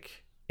felt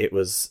like it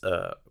was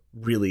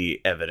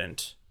really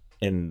evident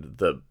in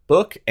the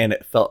book, and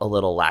it felt a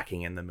little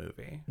lacking in the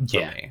movie for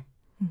me.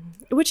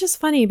 Mm-hmm. Which is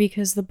funny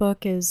because the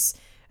book is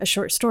a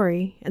short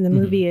story and the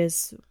movie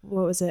is,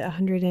 what was it,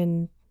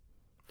 141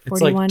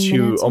 it's like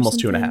minutes almost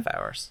something? 2.5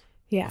 hours.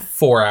 Yeah.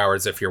 4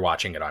 hours if you're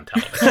watching it on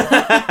television.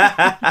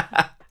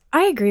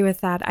 I agree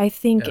with that. I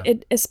think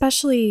it,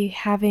 especially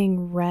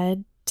having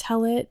Red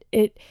tell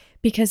it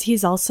because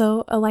he's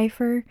also a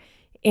lifer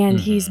and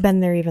mm-hmm. he's been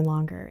there even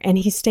longer and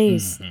he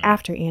stays mm-hmm.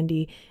 after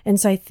Andy. And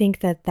so I think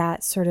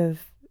that sort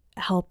of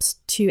helps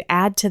to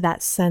add to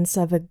that sense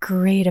of a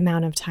great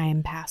amount of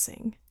time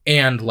passing.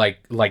 And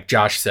like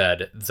Josh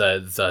said,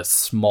 the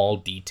small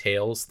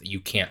details that you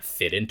can't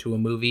fit into a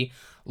movie,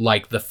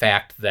 like the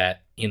fact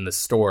that in the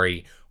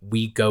story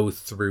we go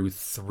through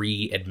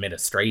 3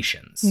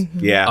 administrations. Mm-hmm.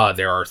 Yeah,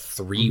 there are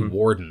 3 mm-hmm.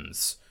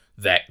 wardens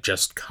that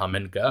just come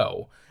and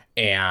go,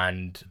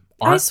 and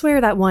I swear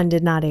that one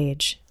did not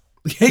age.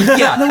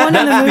 Yeah, the one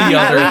in the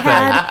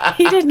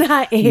movie he did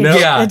not age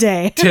a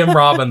day. Tim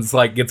Robbins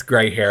gets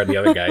gray hair, and the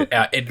other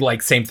guy,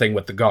 same thing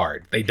with the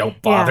guard. They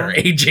don't bother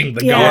aging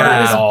the guard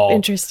at all.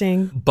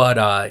 Interesting.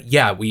 But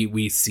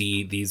we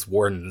see these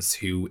wardens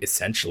who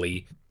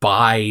essentially,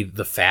 by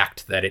the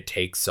fact that it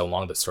takes so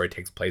long, the story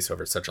takes place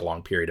over such a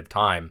long period of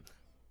time,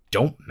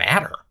 don't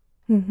matter.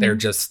 Mm-hmm. They're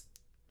just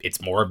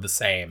it's more of the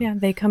same. Yeah,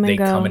 they come and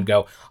go. They come and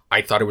go.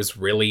 I thought it was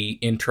really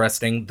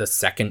interesting. The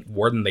second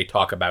warden, they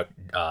talk about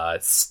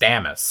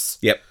Stammis.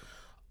 Yep.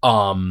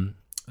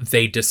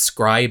 They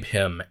describe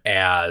him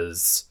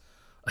as...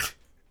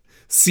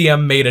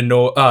 CM made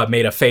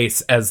a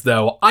face as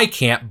though, I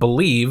can't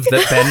believe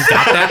that Ben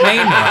got that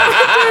name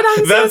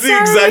right. That's the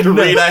exact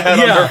read I had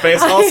on her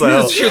face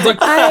also. She was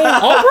like, all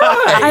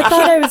right. I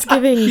thought I was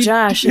giving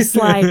Josh a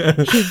slide.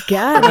 He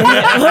got it.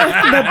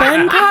 But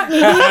Ben caught me.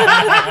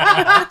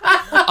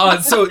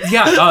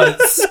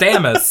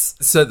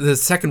 Stammis. So the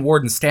second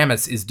warden,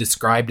 Stammis, is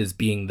described as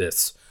being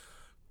this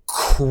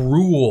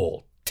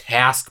cruel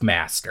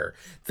taskmaster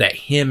that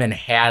him and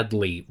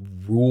Hadley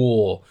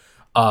rule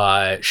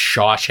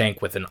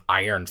Shawshank with an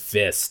iron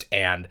fist,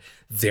 and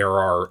there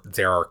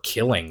are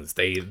killings.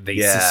 They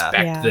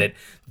suspect that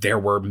there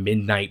were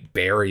midnight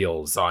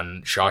burials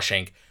on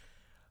Shawshank.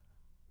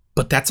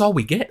 But that's all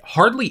we get.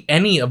 Hardly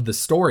any of the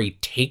story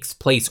takes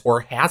place or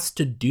has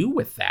to do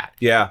with that.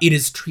 Yeah. It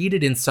is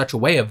treated in such a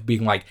way of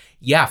being like,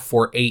 yeah,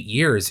 for 8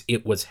 years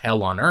it was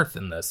hell on earth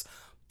in this,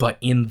 but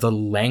in the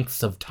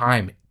length of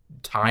time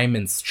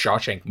in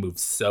Shawshank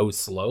moves so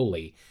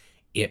slowly,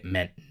 it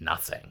meant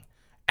nothing.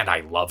 And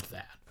I loved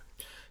that.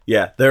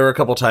 Yeah, there were a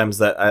couple times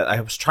that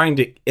I was trying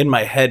to, in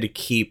my head,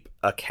 keep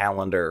a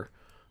calendar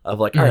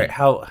of like, all right,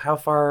 how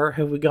far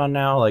have we gone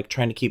now? Like,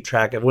 trying to keep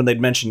track of when they'd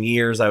mention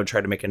years, I would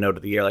try to make a note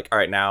of the year. Like, all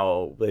right,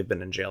 now they've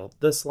been in jail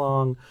this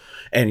long.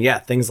 And yeah,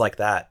 things like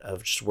that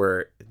of just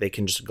where they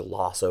can just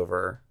gloss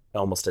over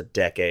almost a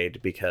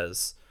decade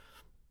because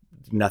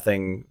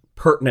nothing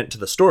pertinent to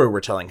the story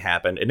we're telling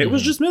happened. And it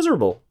was just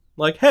miserable.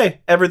 Like, hey,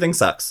 everything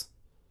sucks.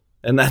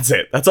 And that's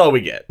it. That's all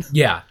we get.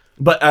 Yeah.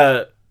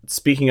 But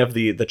speaking of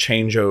the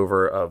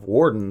changeover of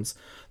wardens,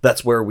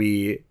 that's where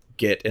we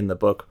get in the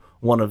book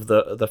one of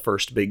the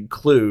first big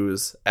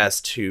clues as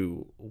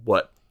to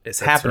what is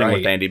happening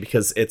with Andy,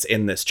 because it's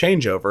in this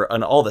changeover.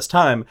 And all this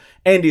time,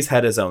 Andy's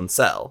had his own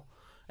cell.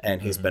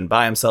 And he's been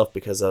by himself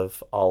because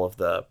of all of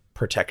the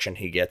protection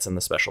he gets and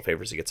the special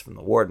favors he gets from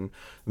the warden.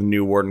 The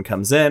new warden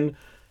comes in.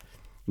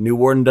 New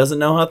warden doesn't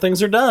know how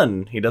things are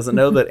done. He doesn't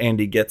know that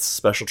Andy gets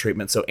special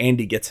treatment. So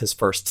Andy gets his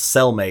first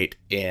cellmate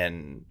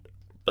in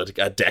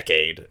a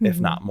decade, if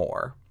not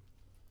more.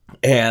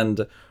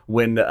 And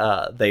when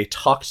they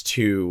talked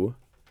to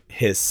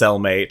his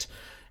cellmate,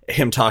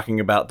 him talking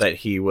about that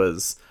he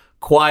was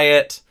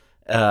quiet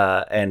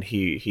and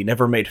he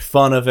never made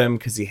fun of him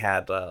because he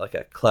had like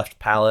a cleft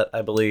palate,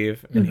 I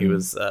believe. And he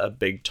was a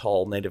big,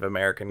 tall Native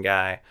American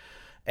guy.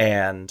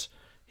 And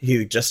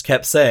he just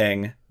kept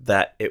saying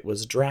that it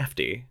was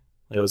drafty.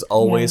 It was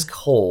always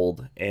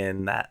cold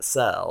in that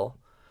cell,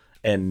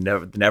 and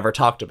never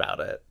talked about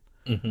it.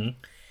 Mm-hmm.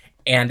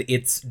 And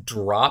it's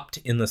dropped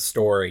in the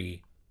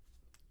story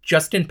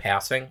just in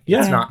passing. Yeah.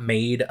 It's not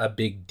made a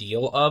big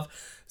deal of.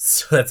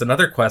 So that's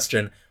another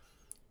question.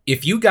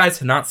 If you guys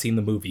had not seen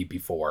the movie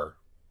before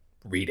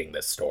reading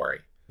this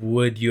story,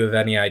 would you have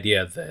any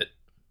idea that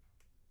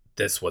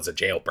this was a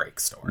jailbreak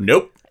story?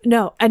 Nope.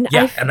 No. And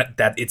and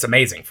that it's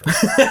amazing for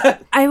me.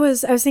 I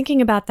was thinking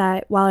about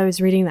that while I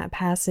was reading that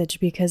passage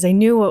because I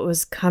knew what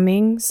was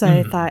coming. So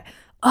I thought,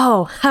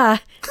 oh,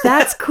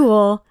 that's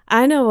cool.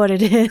 I know what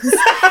it is.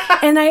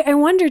 And I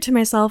wondered to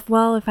myself,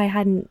 well, if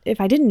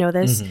I didn't know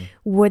this,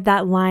 would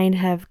that line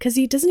have, because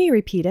doesn't he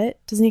repeat it?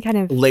 Doesn't he kind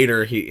of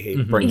later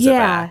he brings it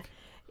back?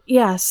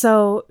 Yeah.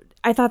 So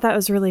I thought that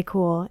was really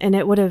cool. And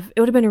it would have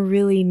been a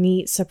really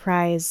neat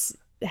surprise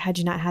had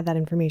you not had that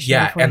information.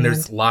 Yeah, beforehand. and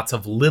there's lots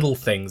of little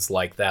things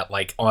like that.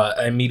 Like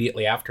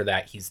immediately after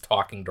that, he's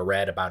talking to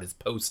Red about his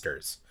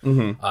posters.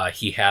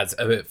 He has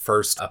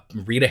first a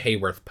Rita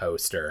Hayworth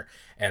poster,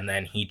 and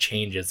then he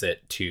changes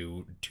it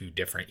to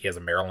different. He has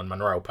a Marilyn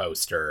Monroe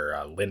poster,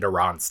 Linda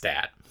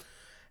Ronstadt,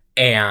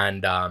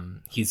 and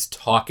he's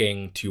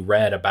talking to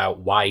Red about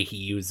why he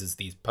uses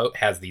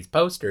has these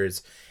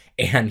posters,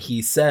 and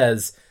he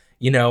says,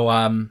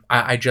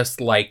 I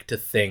just like to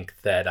think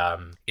that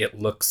it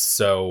looks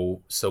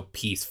so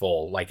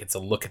peaceful, like it's a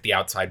look at the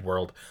outside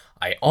world.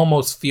 I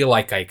almost feel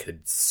like I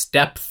could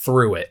step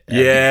through it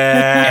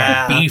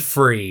and be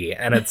free.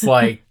 And it's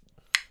like,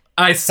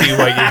 I see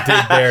what you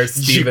did there,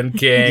 Stephen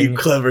King. You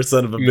clever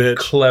son of a bitch.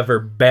 Clever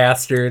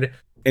bastard.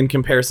 In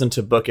comparison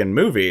to book and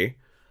movie,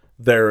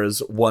 there is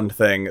one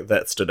thing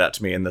that stood out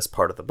to me in this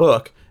part of the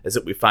book, is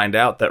that we find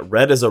out that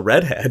Red is a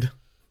redhead.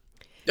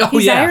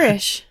 He's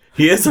Irish.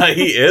 He is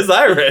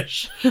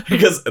Irish,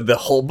 because the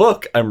whole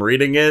book, I'm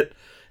reading it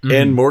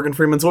in Morgan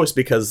Freeman's voice,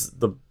 because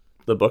the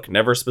book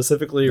never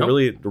specifically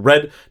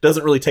Red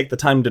doesn't really take the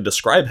time to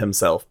describe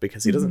himself,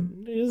 because he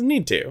doesn't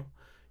need to.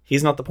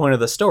 He's not the point of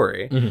the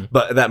story.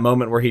 But that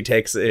moment where he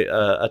takes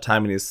a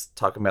time and he's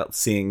talking about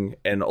seeing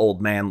an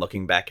old man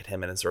looking back at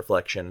him in his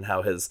reflection, and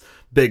how his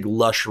big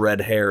lush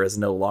red hair is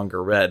no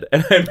longer red.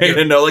 And I made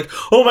a note like,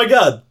 oh my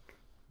God,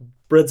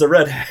 Red's a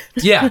redhead.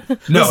 Yeah.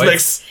 No, this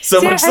makes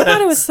so much sense. I thought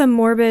it was some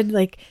morbid,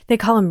 like, they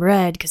call him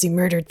Red because he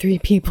murdered 3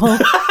 people.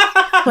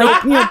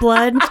 Like,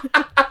 blood.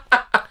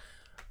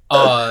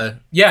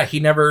 Yeah, he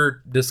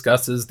never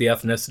discusses the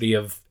ethnicity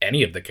of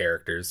any of the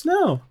characters.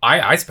 No.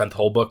 I spent the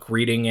whole book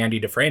reading Andy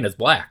Dufresne as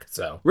black,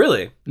 so.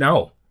 Really?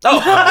 No. Oh.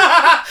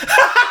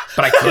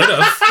 But I could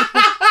have.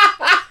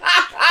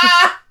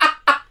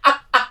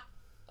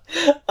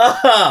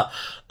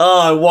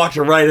 I walked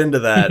right into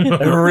that.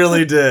 I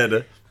really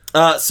did.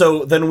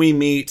 So then we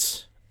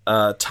meet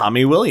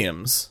Tommy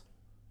Williams,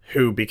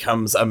 who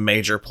becomes a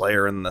major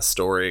player in the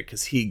story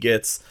because he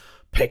gets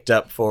picked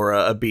up for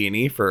a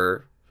beanie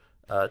for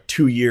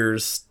 2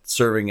 years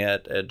serving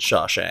at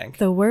Shawshank.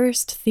 The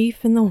worst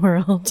thief in the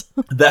world.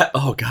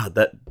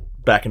 That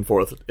back and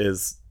forth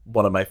is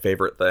one of my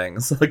favorite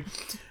things. Like,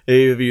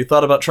 have you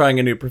thought about trying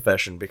a new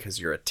profession because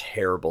you're a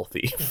terrible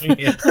thief?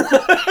 Yeah.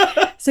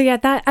 So yeah,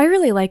 that I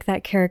really like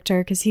that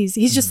character because he's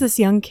just this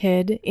young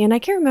kid, and I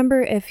can't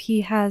remember if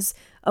he has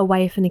a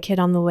wife and a kid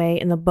on the way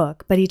in the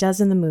book, but he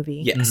does in the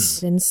movie.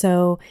 Yes. And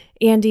so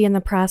Andy, in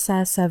the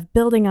process of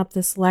building up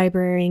this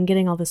library and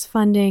getting all this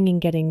funding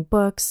and getting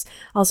books,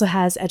 also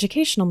has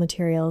educational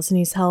materials, and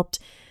he's helped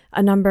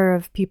a number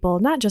of people,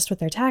 not just with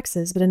their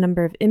taxes, but a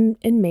number of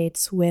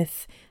inmates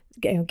with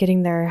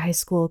getting their high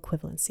school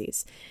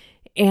equivalencies.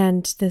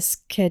 And this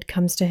kid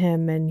comes to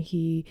him and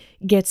he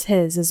gets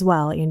his as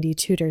well. Andy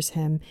tutors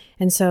him.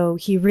 And so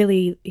he's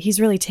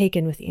really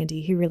taken with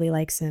Andy. He really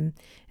likes him.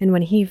 And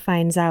when he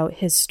finds out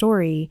his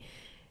story,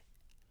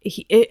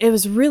 it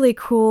was really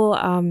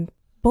cool,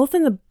 both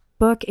in the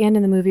book and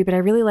in the movie, but I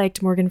really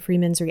liked Morgan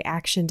Freeman's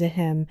reaction to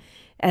him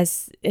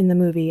as in the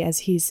movie, as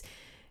he's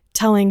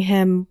telling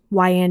him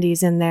why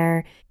Andy's in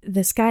there.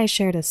 This guy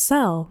shared a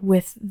cell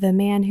with the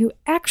man who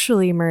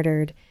actually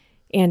murdered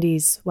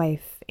Andy's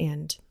wife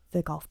and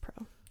the golf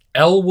pro.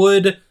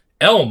 Elwood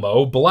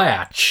Elmo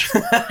Blatch.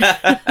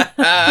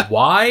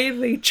 Why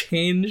they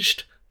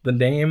changed the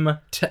name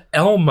to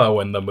Elmo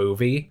in the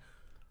movie?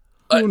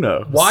 Who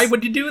knows? Why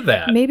would you do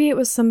that? Maybe it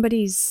was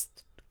somebody's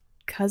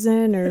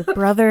cousin or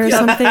brother or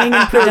something in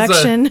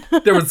production.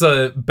 There was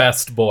a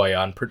best boy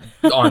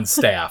on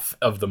staff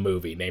of the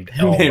movie named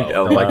Elmo.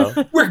 They're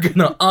like, we're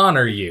gonna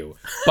honor you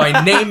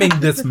by naming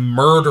this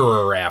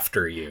murderer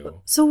after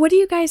you. So what do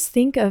you guys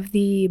think of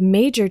the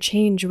major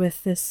change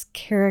with this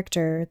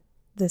character,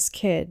 this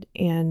kid,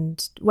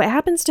 and what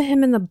happens to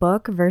him in the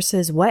book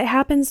versus what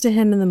happens to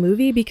him in the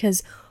movie?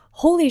 Because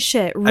holy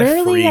shit,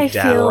 rarely I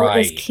feel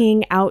is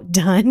King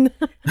outdone.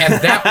 And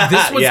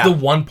this was the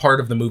one part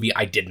of the movie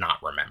I did not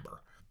remember.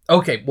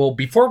 Okay, well,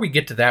 before we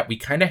get to that, we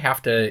kind of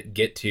have to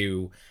get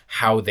to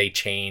how they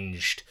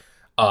changed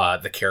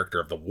the character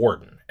of the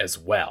warden as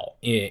well.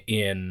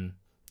 In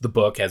the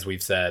book, as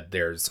we've said,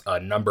 there's a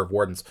number of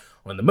wardens.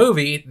 In the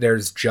movie,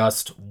 there's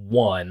just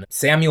one,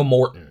 Samuel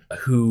Morton,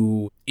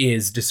 who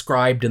is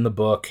described in the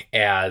book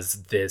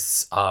as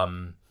this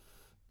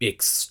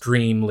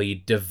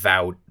extremely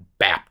devout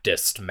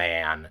Baptist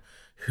man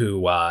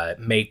who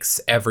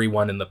makes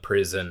everyone in the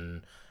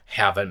prison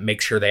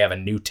make sure they have a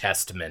New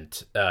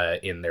Testament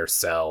in their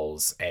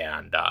cells,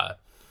 and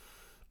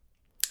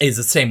is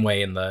the same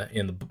way in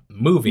the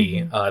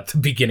movie. At the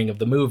beginning of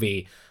the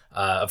movie,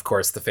 of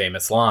course, the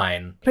famous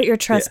line, "Put your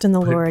trust in the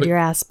Lord; your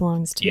ass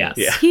belongs to yes.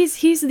 me." Yeah.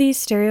 He's the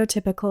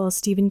stereotypical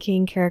Stephen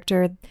King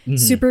character,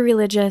 super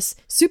religious,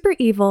 super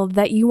evil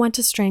that you want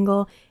to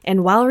strangle.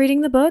 And while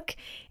reading the book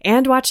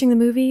and watching the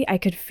movie, I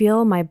could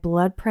feel my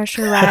blood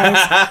pressure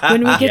rise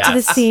when we get to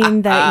the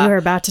scene that you're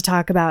about to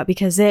talk about,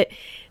 because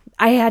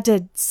I had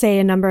to say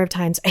a number of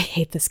times, I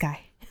hate this guy.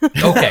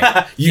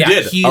 Okay. You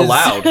did, he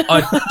aloud. Is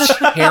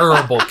a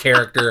terrible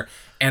character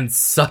and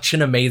such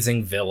an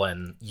amazing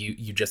villain.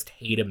 You just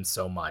hate him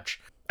so much.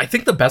 I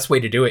think the best way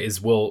to do it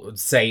is we'll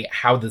say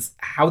how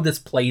this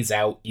plays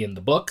out in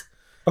the book,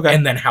 okay,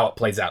 and then how it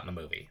plays out in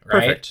the movie,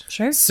 right? Perfect.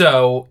 Sure.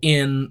 So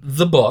in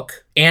the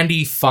book,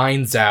 Andy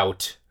finds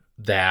out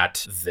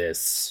that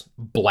this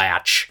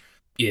Blatch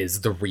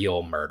is the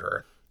real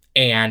murderer.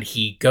 And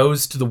he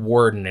goes to the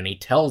warden and he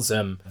tells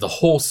him the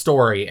whole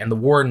story. And the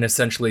warden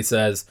essentially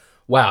says,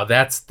 wow,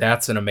 that's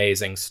an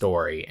amazing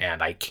story.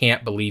 And I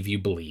can't believe you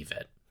believe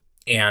it.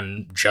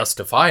 And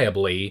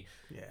justifiably,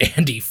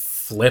 Andy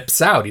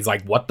flips out. He's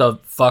like, what the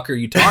fuck are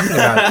you talking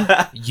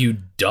about? You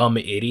dumb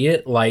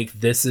idiot. Like,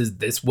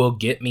 this will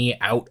get me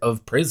out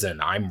of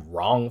prison. I'm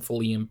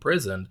wrongfully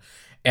imprisoned.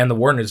 And the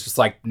warden is just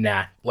like,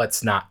 nah,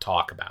 let's not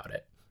talk about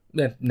it.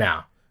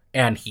 Nah.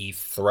 And he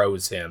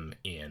throws him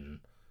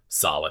in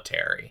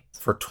solitary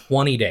for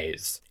 20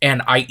 days.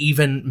 And I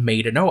even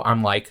made a note.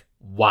 I'm like,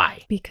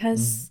 why?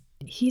 Because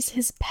he's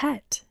his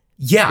pet.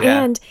 Yeah.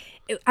 And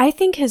I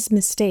think Andy's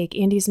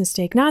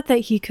mistake, not that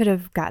he could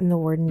have gotten the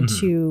warden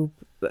to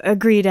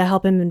agree to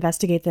help him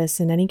investigate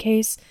this in any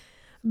case,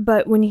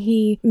 but when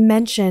he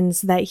mentions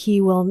that he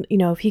will,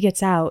 if he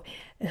gets out,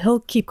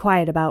 he'll keep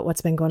quiet about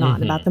what's been going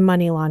on, about the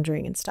money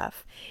laundering and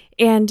stuff.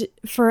 And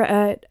for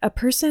a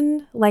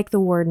person like the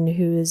warden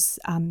who is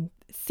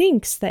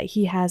thinks that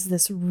he has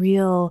this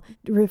real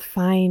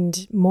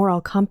refined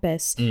moral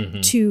compass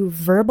to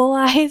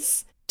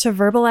verbalize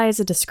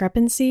a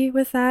discrepancy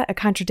with that, a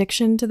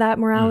contradiction to that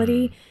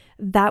morality,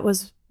 that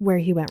was where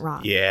he went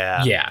wrong.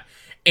 Yeah. Yeah.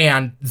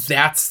 And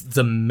that's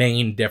the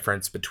main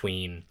difference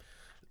between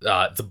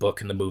the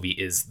book and the movie,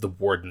 is the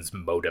warden's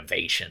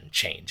motivation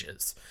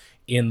changes.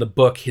 In the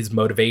book, his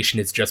motivation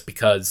is just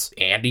because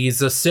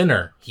Andy's a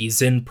sinner.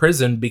 He's in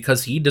prison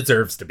because he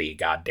deserves to be,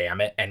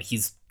 goddammit, and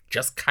he's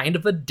just kind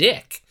of a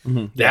dick.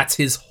 That's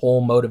his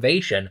whole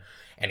motivation.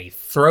 And he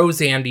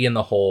throws Andy in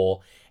the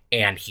hole,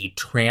 and he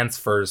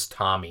transfers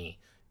Tommy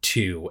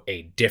to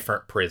a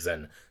different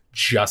prison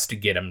just to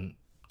get him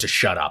to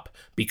shut up,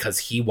 because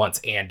he wants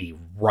Andy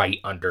right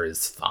under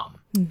his thumb.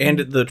 And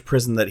the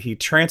prison that he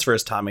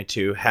transfers Tommy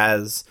to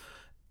has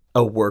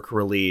a work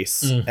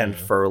release and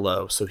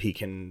furlough, so he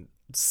can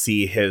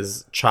see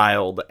his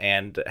child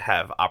and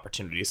have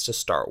opportunities to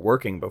start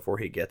working before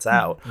he gets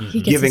out. He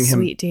gets a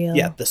sweet deal.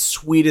 Yeah, the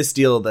sweetest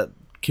deal that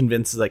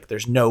convinces, like,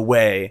 there's no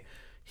way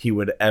he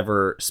would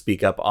ever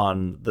speak up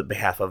on the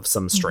behalf of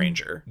some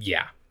stranger.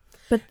 Yeah.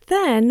 But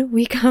then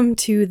we come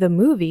to the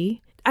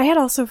movie. I had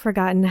also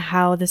forgotten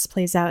how this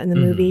plays out in the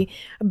movie,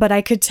 but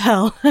I could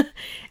tell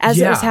as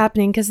it was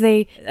happening, because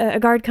a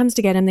guard comes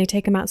to get him. They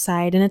take him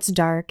outside, and it's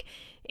dark,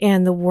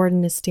 and the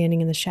warden is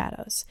standing in the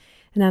shadows.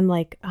 And I'm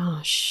like, oh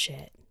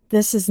shit,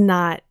 this is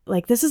not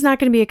going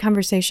to be a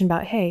conversation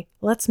about, hey,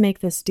 let's make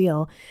this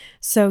deal.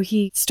 So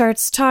he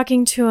starts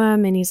talking to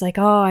him, and he's like,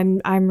 oh,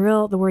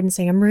 the warden's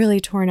saying, I'm really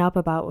torn up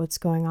about what's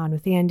going on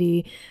with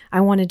Andy.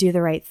 I want to do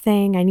the right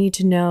thing. I need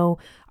to know,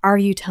 are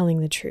you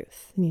telling the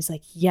truth? And he's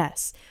like,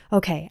 yes.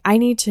 Okay, I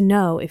need to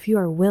know if you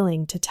are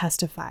willing to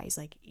testify. He's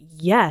like,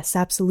 yes,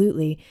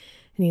 absolutely.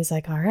 And he's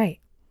like, all right,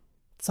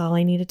 that's all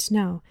I needed to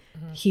know.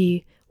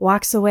 He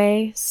walks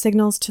away,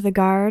 signals to the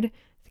guard.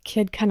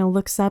 Kid kind of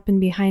looks up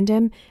and behind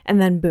him, and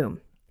then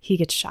boom, he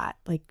gets shot.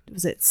 Like,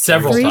 was it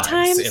several 3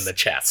 times in the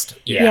chest?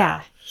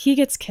 Yeah, he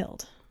gets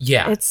killed.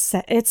 Yeah,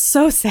 it's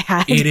so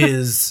sad. It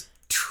is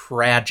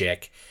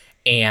tragic,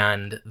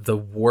 and the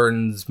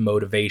warden's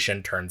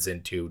motivation turns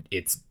into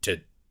it's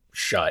to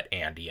shut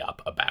Andy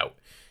up about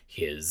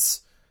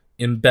his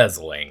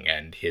embezzling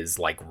and his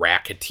like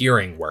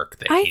racketeering work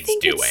that he's doing. I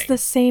think it's the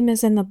same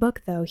as in the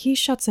book, though. He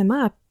shuts him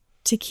up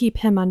to keep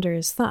him under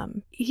his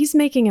thumb. He's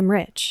making him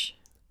rich.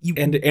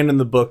 And in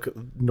the book,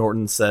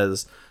 Norton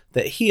says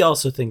that he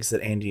also thinks that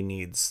Andy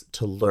needs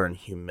to learn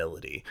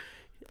humility.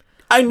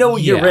 I know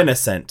you're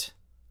innocent,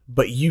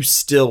 but you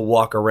still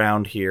walk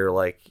around here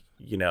like,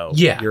 you know,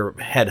 you're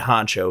head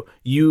honcho.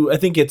 I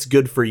think it's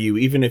good for you,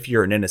 even if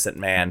you're an innocent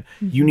man,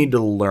 you need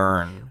to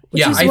learn.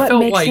 Which is what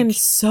makes him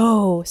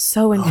so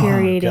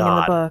infuriating in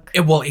the book.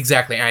 Well,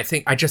 exactly.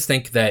 And I just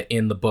think that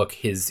in the book,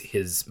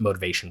 his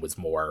motivation was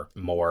more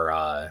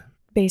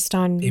based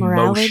on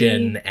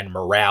emotion and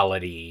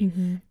morality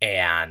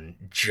and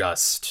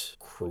just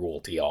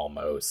cruelty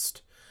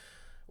almost.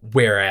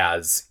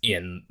 Whereas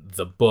in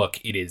the book,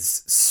 it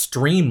is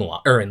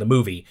streamlined, or in the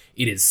movie,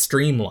 it is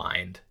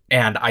streamlined.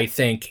 And I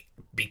think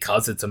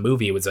because it's a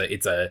movie,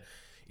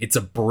 it's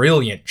a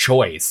brilliant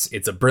choice.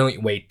 It's a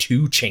brilliant way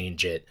to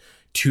change it,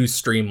 to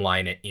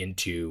streamline it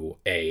into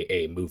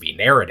a movie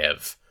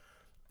narrative.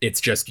 It's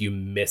just you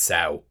miss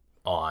out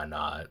on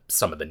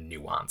some of the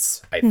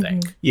nuance, I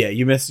think. Yeah,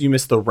 you miss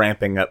the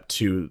ramping up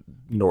to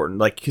Norton,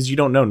 like, because you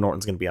don't know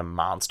Norton's gonna be a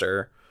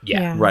monster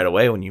right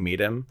away when you meet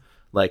him.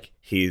 Like,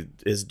 he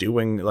is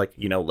doing, like,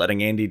 you know,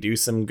 letting Andy do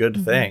some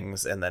good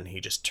things, and then he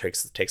just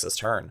takes his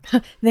turn.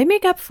 They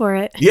make up for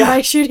it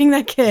by shooting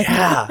that kid.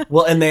 Yeah.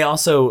 Well, and they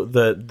also,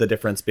 the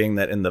difference being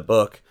that in the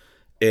book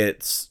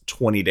it's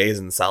 20 days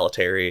in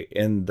solitary.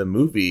 In the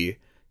movie,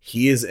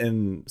 he is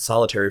in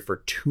solitary for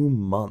 2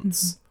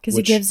 months. Because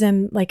he gives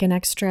him like an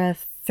extra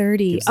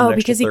 30.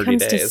 Because he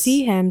comes to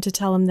see him to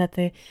tell him that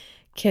the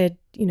kid,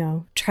 you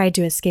know, tried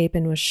to escape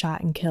and was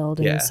shot and killed.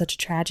 And it was such a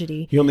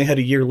tragedy. He only had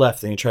a year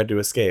left and he tried to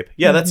escape.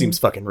 Yeah, that seems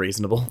fucking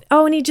reasonable.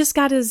 Oh, and he just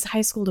got his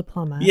high school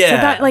diploma. Yeah. So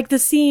that, like, the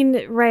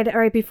scene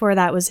right before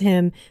that was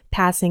him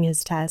passing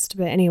his test.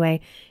 But anyway,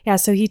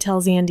 so he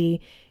tells Andy,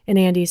 and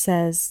Andy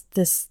says,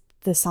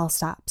 this all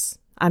stops.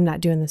 I'm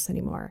not doing this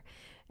anymore.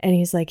 And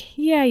he's like,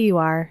 yeah, you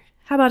are.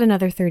 How about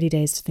another 30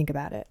 days to think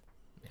about it?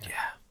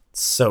 Yeah.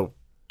 So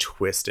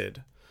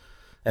twisted.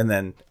 And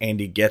then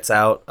Andy gets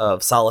out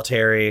of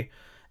solitary,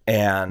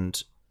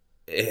 and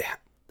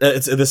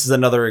this is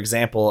another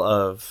example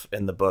of,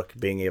 in the book,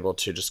 being able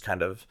to just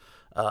kind of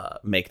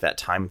make that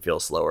time feel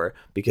slower,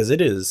 because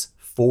it is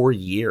 4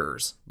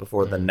 years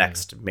before the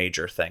next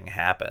major thing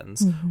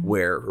happens,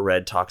 where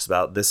Red talks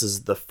about this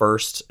is the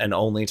first and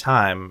only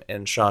time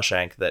in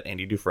Shawshank that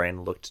Andy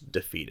Dufresne looked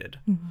defeated,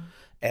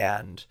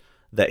 and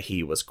that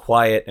he was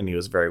quiet and he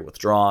was very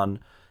withdrawn.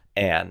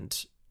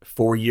 And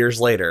 4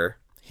 years later,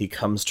 he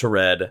comes to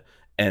Red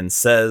and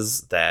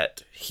says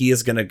that he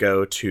is going to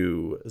go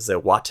to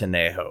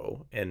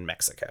Zihuatanejo in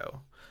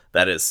Mexico.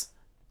 That is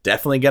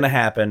definitely going to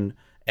happen.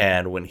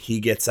 And when he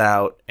gets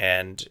out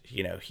and,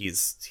 you know,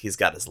 he's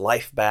got his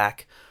life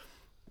back,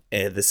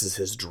 this is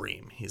his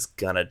dream. He's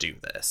going to do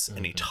this.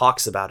 And he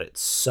talks about it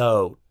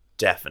so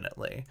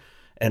definitely.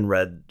 And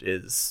Red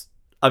is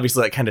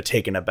obviously like kind of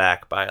taken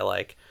aback by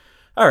like,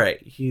 all right,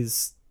 you're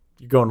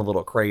going a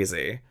little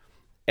crazy.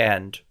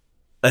 And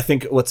I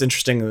think what's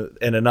interesting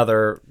in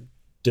another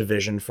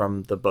division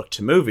from the book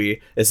to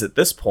movie is at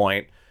this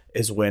point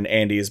is when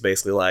Andy is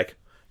basically like,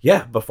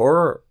 yeah,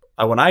 before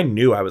when I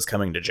knew I was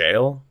coming to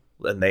jail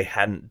and they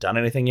hadn't done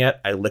anything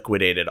yet, I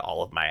liquidated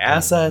all of my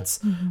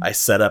assets.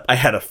 I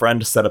had a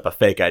friend set up a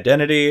fake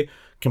identity,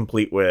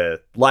 complete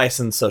with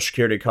license, social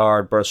security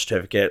card, birth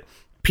certificate.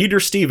 Peter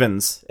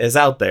Stevens is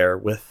out there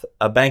with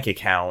a bank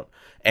account,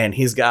 and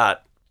he's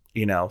got,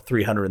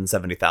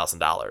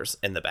 $370,000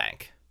 in the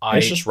bank.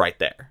 It's just right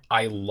there.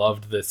 I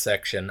loved this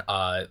section.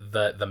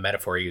 The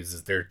metaphor he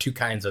uses, there are two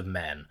kinds of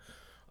men.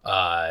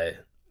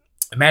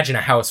 Imagine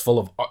a house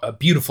full of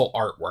beautiful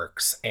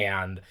artworks,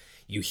 and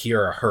you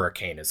hear a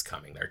hurricane is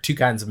coming. There are two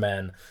kinds of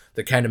men.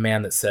 The kind of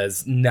man that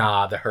says,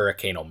 nah, the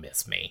hurricane will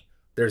miss me.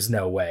 There's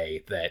no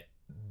way that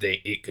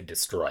it could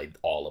destroy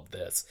all of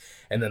this.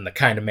 And then the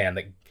kind of man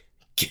that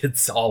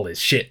gets all his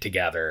shit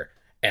together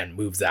and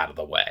moves out of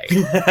the way.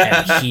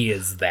 And he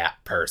is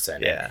that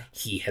person. Yeah. And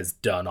he has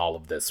done all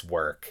of this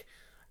work.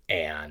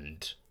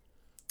 And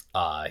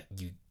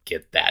you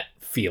get that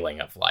feeling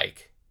of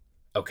like,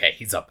 okay,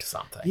 he's up to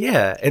something.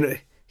 Yeah,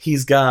 and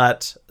he's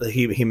got,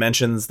 he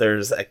mentions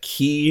there's a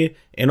key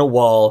in a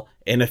wall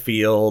in a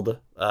field,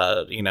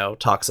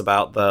 talks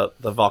about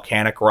the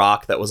volcanic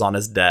rock that was on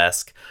his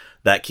desk.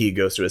 That key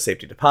goes to a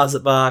safety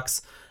deposit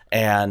box,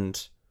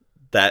 and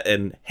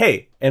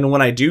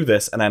when I do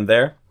this and I'm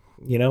there,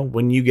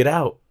 when you get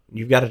out,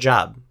 you've got a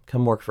job.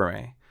 Come work for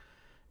me.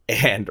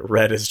 And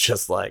Red is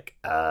just like,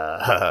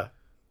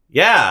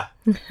 yeah,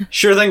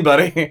 sure thing,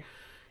 buddy.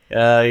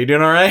 You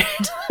doing all right?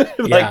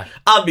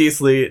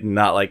 Obviously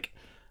not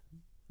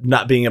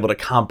being able to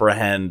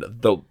comprehend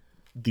the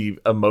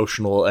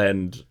emotional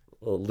and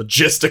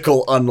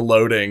logistical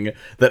unloading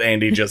that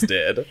Andy just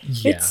did.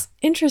 Yeah. It's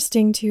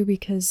interesting too,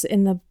 because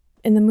in the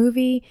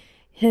movie,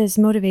 his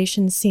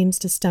motivation seems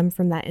to stem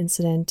from that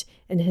incident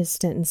in his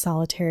stint in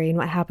solitary and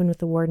what happened with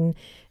the warden.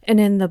 And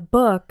in the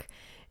book,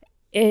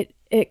 it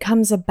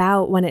comes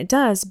about when it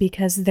does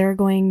because they're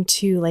going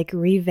to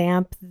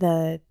revamp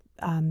the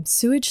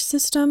sewage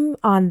system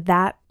on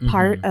that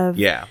part of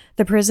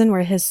the prison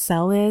where his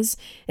cell is.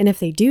 And if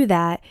they do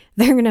that,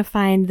 they're going to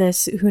find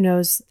this, who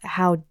knows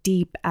how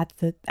deep at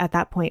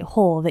that point,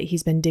 hole that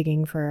he's been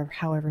digging for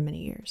however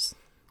many years.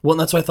 Well,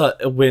 and that's why I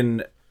thought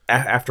when,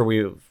 after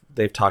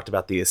they've talked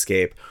about the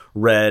escape,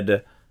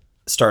 Red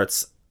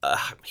starts,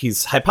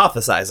 he's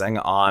hypothesizing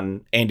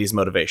on Andy's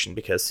motivation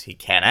because he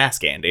can't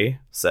ask Andy.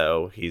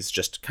 So he's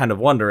just kind of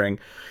wondering.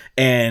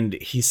 And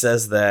he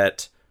says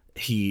that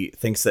he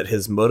thinks that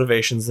his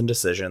motivations and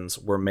decisions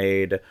were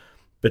made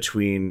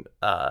between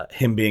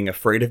him being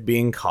afraid of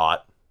being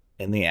caught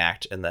in the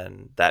act, and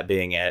then that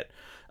being it,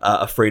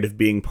 afraid of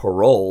being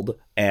paroled,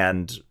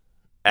 and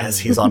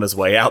as he's on his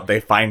way out, they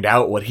find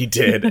out what he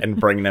did and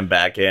bring him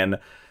back in,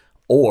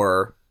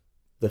 or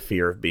the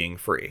fear of being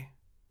free,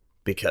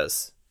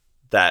 because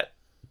that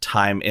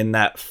time in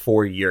that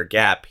 4-year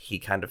gap, he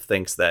kind of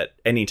thinks that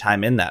any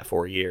time in that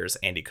 4 years,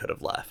 Andy could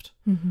have left.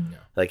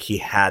 Mm-hmm. He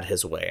had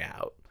his way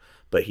out.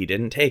 But he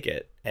didn't take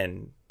it,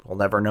 and we'll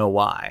never know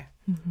why.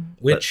 Mm-hmm.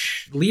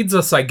 Which leads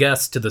us, I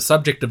guess, to the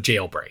subject of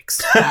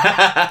jailbreaks.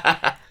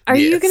 Are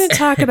you going to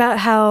talk about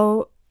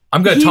how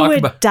I'm going to talk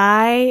would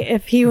die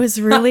if he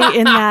was really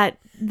in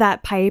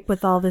that pipe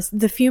with all this?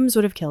 The fumes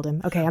would have killed him.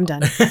 Okay, I'm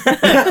done.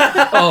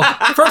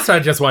 First,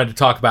 I just wanted to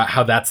talk about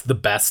how that's the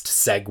best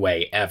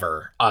segue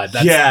ever.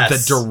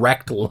 The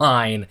direct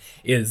line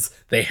is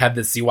they had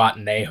the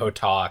Zihuatanejo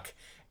talk.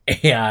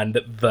 And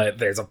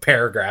there's a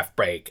paragraph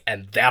break,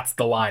 and that's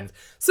the line.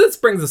 So this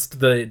brings us to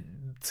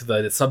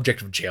the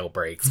subject of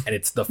jailbreaks, and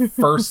it's the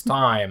first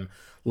time,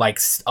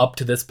 up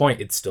to this point,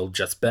 it's still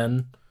just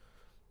been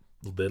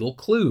little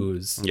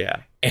clues.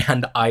 Yeah.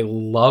 And I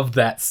love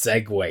that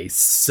segue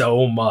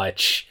so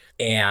much.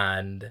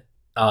 And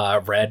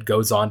Red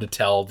goes on to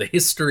tell the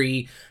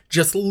history,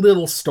 just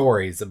little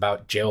stories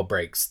about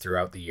jailbreaks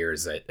throughout the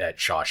years at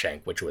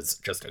Shawshank, which was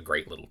just a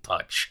great little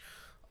touch.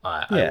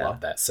 I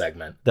love that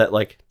segment. That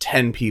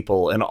 10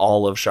 people in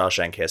all of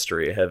Shawshank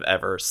history have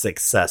ever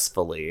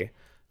successfully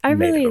I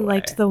really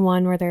liked the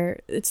one where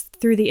it's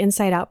through the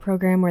Inside Out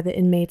program where the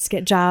inmates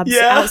get jobs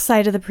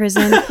outside of the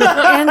prison.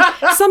 And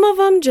some of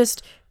them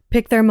just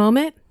pick their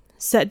moment,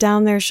 set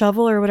down their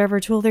shovel or whatever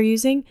tool they're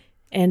using,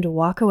 and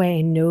walk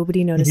away and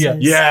nobody notices.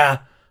 Yeah.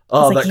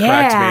 Oh, that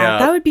cracked me up.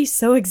 That would be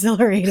so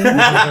exhilarating.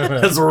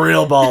 That's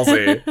real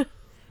ballsy.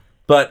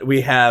 But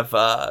we have,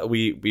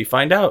 we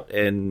find out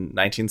in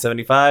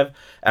 1975,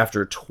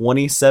 after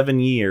 27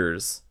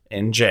 years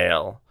in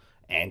jail,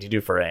 Andy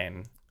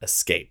Dufresne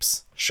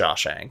escapes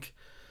Shawshank.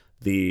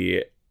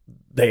 They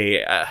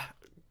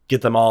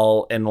get them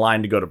all in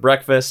line to go to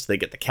breakfast. They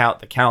get the count.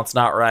 The count's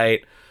not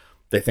right.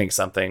 They think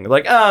something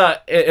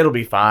it'll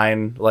be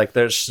fine.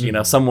 There's,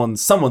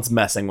 someone's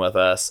messing with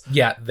us.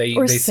 Yeah, they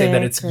say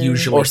that it's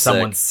usually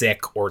someone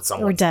sick or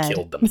someone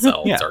killed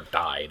themselves or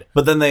died.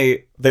 But then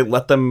they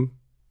let them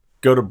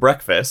go to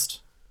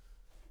breakfast,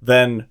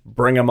 then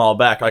bring them all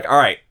back. All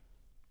right,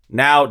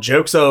 now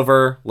joke's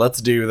over.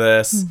 Let's do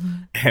this.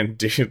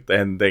 Mm-hmm.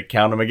 And they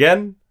count them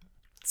again.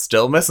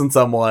 Still missing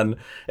someone.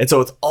 And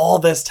so it's all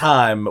this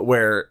time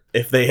where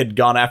if they had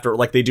gone after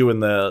like they do in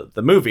the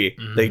movie,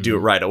 they do it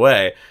right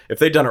away. If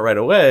they'd done it right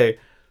away,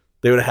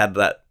 they would have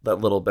had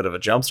that little bit of a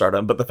jump start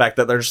on. But the fact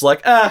that they're just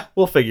like,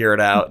 we'll figure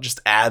it out, just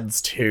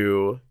adds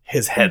to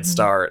his head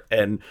start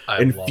and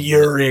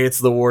infuriates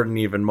the warden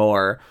even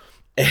more.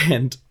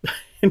 And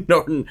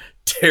Norton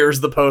tears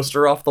the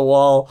poster off the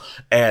wall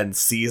and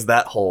sees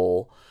that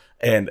hole.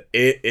 And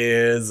it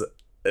is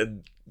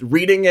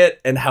reading it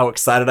and how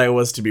excited I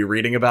was to be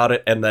reading about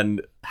it, and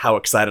then how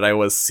excited I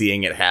was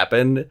seeing it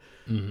happen.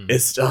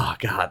 It's, oh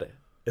God,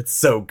 it's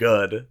so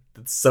good.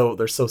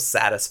 They're so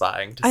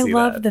satisfying to see. I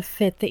love the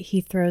fit that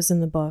he throws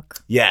in the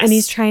book. Yes. And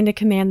he's trying to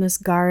command this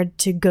guard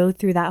to go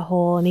through that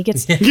hole, and he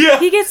gets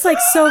he gets like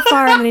so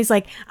far, and then he's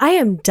like, I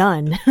am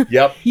done.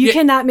 Yep. You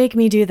cannot make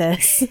me do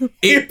this.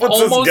 He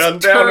puts his gun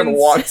down and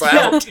walks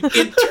out.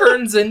 It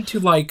turns into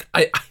like,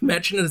 I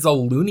imagine it as a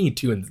Looney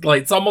Tunes.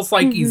 Like, it's almost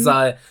like he's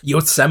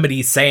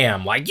Yosemite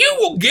Sam. Like, you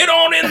will get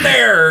on in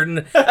there. And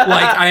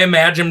like, I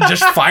imagine him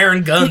just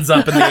firing guns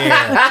up in the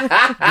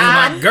air.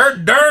 And like,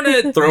 Gert, darn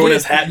it. Throwing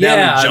his hat down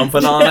and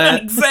jumping on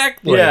it.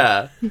 Exactly.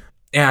 Yeah.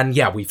 And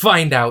yeah, we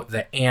find out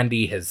that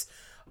Andy has,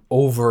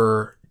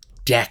 over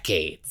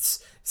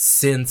decades,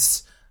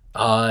 since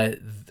as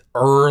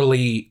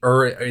early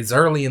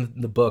in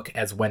the book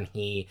as when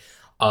he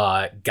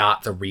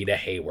got the Rita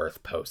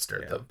Hayworth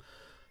poster. Yeah.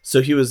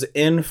 So he was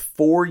in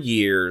 4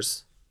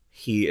 years.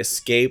 He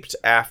escaped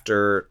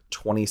after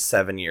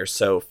 27 years.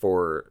 So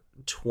for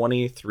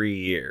 23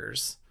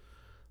 years,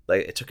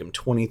 like it took him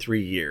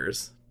 23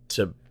 years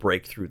to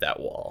break through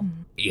that wall.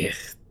 Yeah.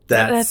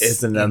 That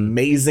is an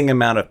amazing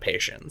amount of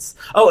patience.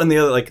 Oh, and the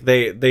other, like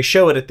they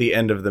show it at the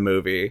end of the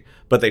movie,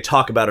 but they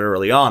talk about it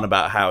early on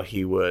about how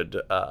he would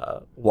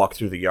walk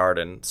through the yard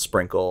and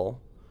sprinkle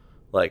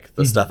like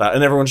the stuff out,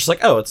 and everyone's just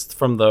like, oh, it's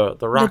from the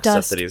rock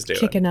stuff that he's doing,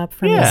 kicking up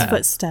from his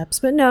footsteps.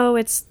 But no,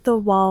 it's the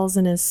walls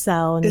in his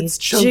cell, and he's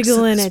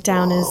jiggling it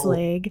down his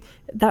leg.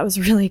 That was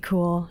really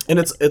cool. And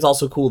it's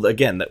also cool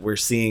again that we're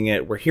seeing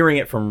it, we're hearing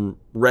it from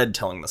Red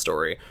telling the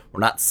story. We're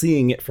not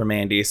seeing it from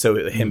Andy.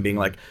 So him being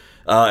like,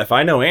 if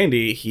I know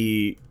Andy,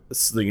 he,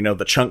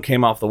 the chunk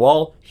came off the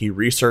wall. He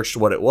researched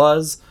what it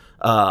was.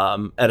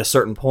 At a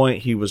certain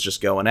point, he was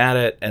just going at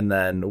it, and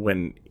then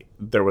when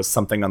there was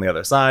something on the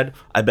other side,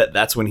 I bet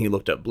that's when he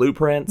looked up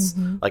blueprints.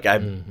 Like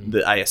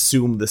I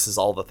assume this is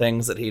all the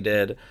things that he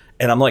did,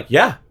 and I'm like,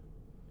 yeah,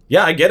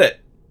 I get it.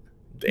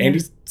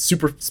 Andy's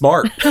super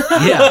smart.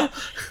 Yeah.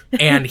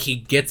 And he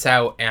gets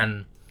out,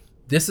 and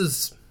this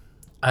is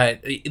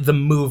the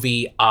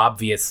movie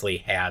obviously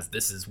has,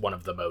 this is one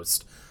of the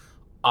most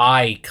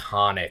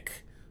iconic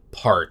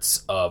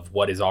parts of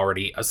what is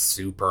already a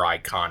super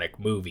iconic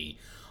movie,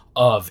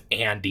 of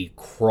Andy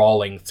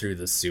crawling through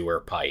the sewer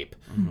pipe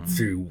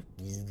through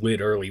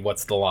literally,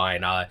 what's the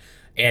line?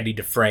 Andy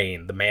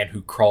Dufresne, the man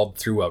who crawled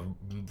through a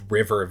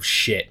river of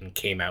shit and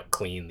came out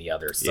clean the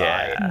other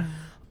side. Yeah.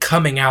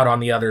 Coming out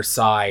on the other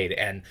side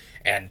and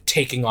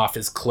taking off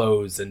his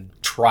clothes and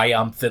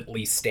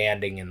triumphantly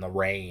standing in the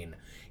rain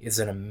is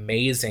an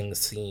amazing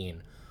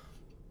scene.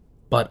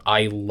 But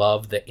I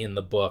love that in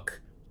the book,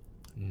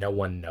 no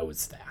one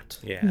knows that.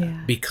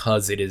 Yeah.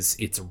 Because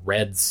it's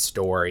Red's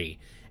story,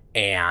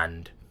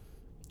 and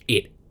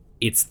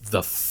it's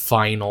the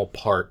final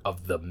part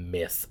of the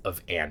myth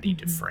of Andy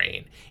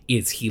Dufresne,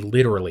 is he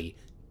literally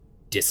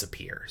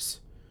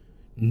disappears.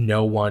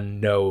 No one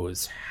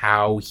knows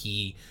how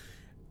he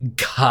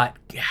got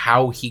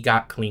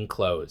clean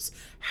clothes,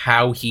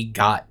 how he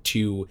got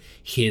to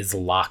his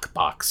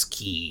lockbox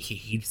key.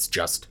 He's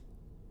just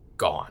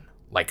gone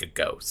like a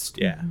ghost.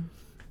 Yeah.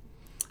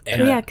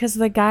 And, yeah, because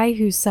the guy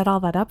who set all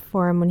that up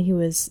for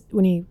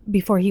him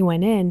before he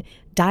went in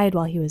died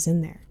while he was in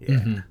there.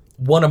 Yeah.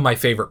 One of my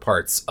favorite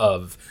parts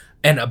of,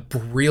 and a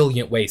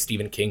brilliant way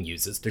Stephen King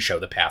uses to show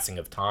the passing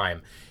of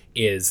time,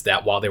 is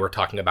that while they were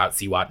talking about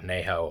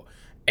Zihuatanejo,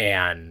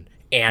 and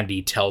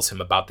Andy tells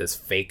him about this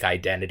fake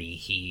identity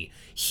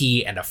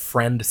he and a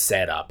friend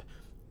set up.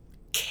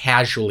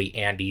 Casually,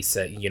 Andy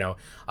said,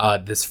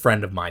 this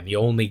friend of mine, the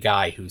only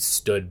guy who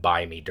stood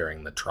by me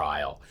during the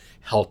trial,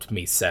 helped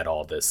me set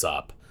all this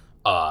up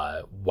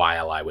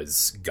while I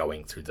was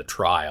going through the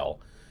trial.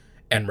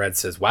 And Red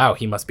says, wow,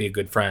 he must be a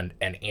good friend.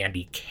 And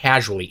Andy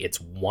casually, it's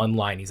one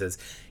line, he says,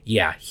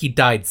 yeah, he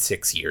died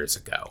 6 years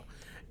ago.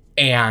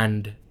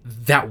 And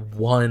that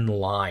one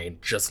line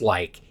just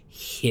like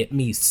hit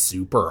me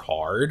super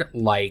hard.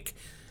 Like,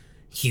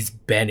 he's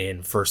been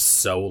in for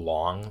so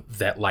long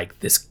that like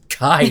this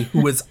guy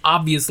who was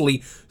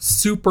obviously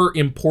super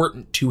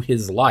important to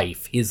his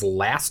life, his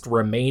last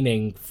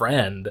remaining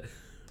friend,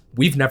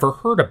 we've never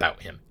heard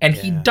about him. And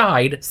he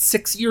died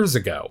 6 years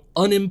ago,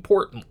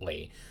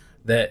 unimportantly.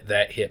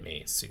 That hit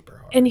me super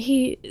hard. And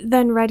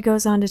then Red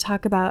goes on to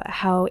talk about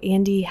how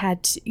Andy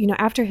had to,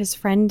 after his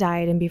friend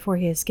died and before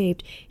he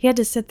escaped, he had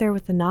to sit there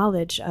with the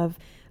knowledge of,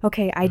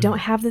 okay, I don't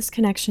have this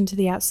connection to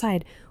the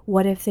outside.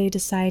 What if they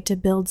decide to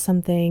build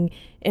something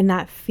in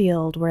that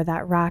field where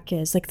that rock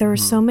is? Like, there were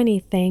so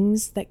many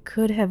things that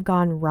could have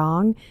gone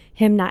wrong,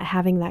 him not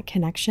having that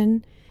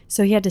connection.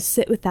 So he had to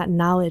sit with that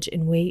knowledge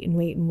and wait and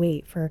wait and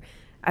wait for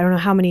I don't know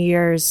how many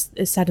years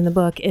is said in the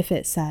book, if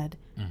it said.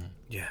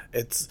 Yeah,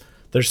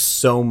 there's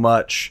so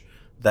much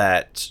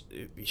that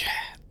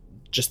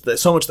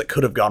so much that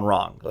could have gone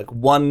wrong. Like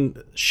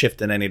one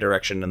shift in any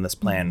direction in this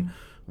plan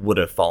would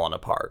have fallen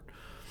apart.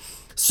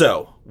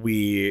 So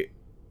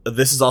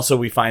this is also,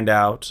 we find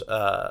out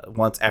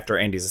once after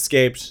Andy's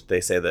escaped,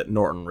 they say that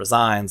Norton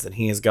resigns and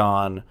he is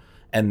gone,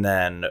 and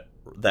then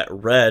that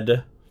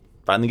Red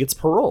finally gets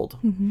paroled.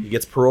 He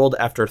gets paroled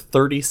after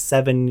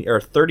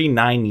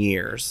 39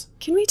 years.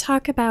 Can we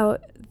talk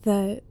about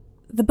the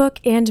book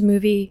and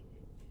movie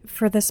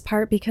for this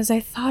part? Because I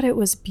thought it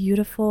was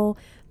beautiful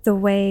the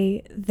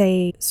way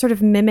they sort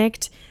of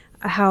mimicked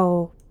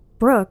how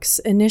Brooks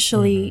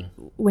initially,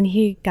 when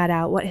he got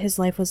out, what his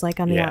life was like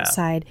on the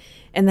outside.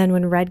 And then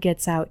when Red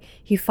gets out,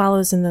 he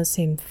follows in those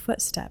same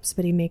footsteps,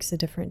 but he makes a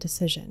different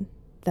decision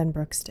than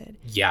Brooks did.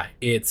 Yeah,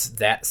 it's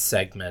that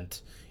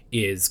segment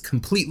is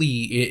completely,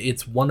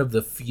 it's one of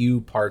the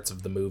few parts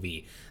of the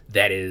movie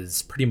that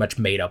is pretty much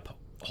made up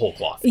whole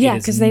cloth. Yeah,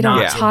 because they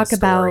don't talk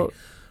about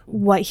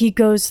what he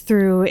goes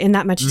through in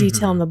that much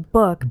detail in the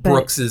book. But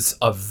Brooks is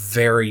a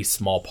very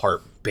small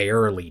part,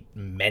 barely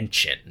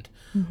mentioned.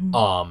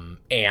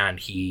 And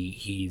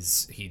he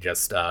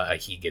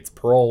gets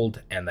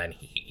paroled, and then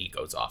he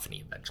goes off and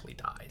he eventually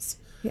dies.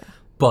 Yeah.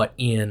 But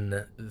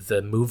in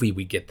the movie,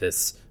 we get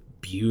this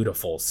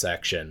beautiful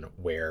section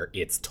where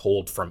it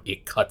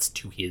cuts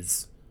to him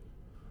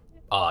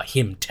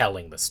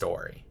telling the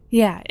story.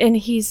 Yeah, and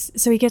he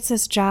gets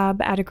this job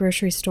at a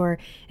grocery store,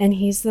 and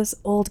he's this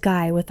old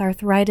guy with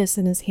arthritis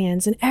in his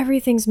hands, and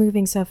everything's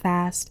moving so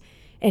fast,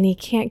 and he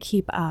can't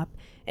keep up.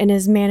 And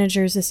his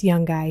manager's this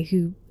young guy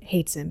who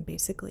hates him,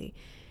 basically.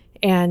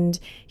 And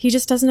he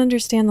just doesn't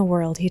understand the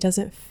world. He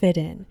doesn't fit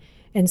in.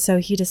 And so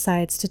he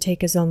decides to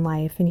take his own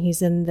life, and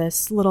he's in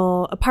this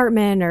little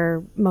apartment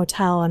or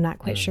motel, I'm not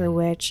quite sure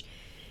which,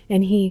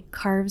 and he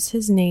carves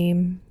his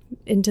name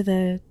into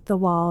the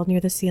wall near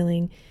the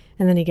ceiling,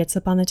 and then he gets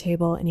up on the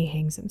table and he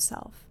hangs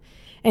himself.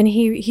 And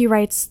he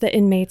writes the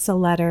inmates a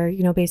letter,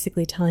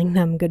 basically telling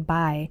them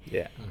goodbye.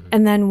 Yeah.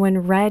 And then when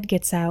Red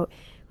gets out,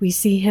 we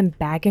see him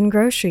bagging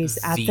groceries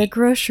at the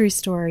grocery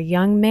store,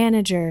 young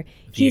manager.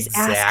 He's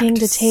asking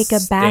to take a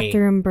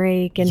bathroom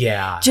break and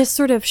just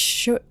sort of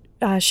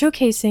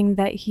showcasing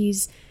that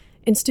he's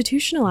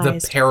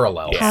institutionalized. The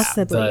parallel.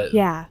 Possibly,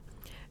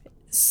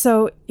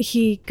 So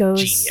he goes.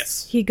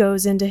 Genius. He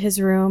goes into his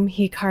room.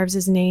 He carves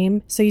his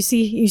name. So you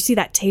see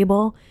that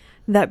table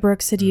that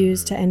Brooks had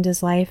used to end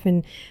his life,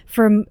 and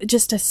for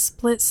just a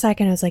split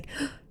second, I was like,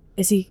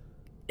 "Is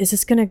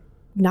this gonna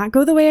not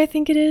go the way I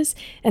think it is?"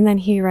 And then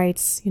he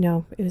writes,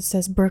 it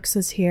says Brooks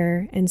was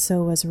here, and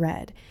so was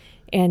Red,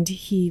 and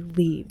he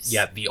leaves.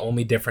 Yeah, the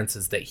only difference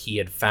is that he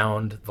had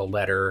found the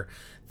letter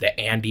that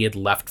Andy had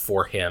left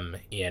for him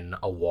in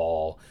a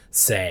wall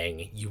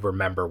saying, "You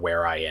remember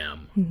where I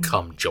am,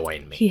 come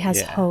join me." He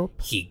has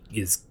hope. He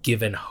is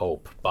given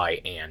hope by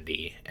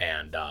Andy,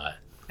 and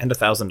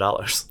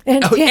 $1,000.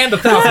 And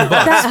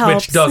 $1,000,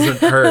 which doesn't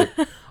hurt.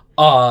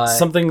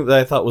 Something that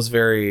I thought was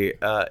very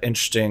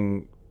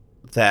interesting,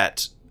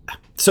 that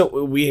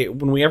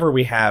whenever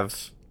we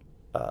have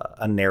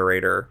a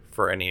narrator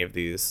for any of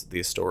these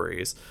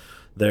stories,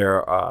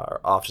 there are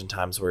often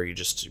times where you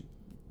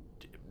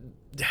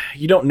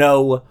don't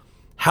know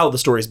how the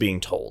story is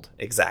being told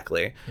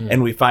exactly.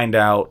 And we find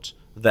out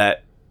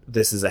that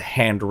this is a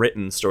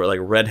handwritten story. Like,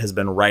 Red has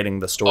been writing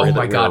the story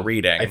we're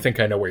reading. I think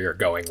I know where you're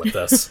going with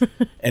this.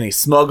 And he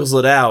smuggles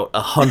it out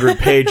 100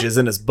 pages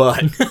in his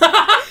butt.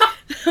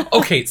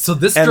 Okay, so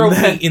this drove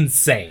me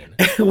insane.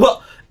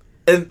 Well,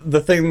 and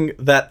the thing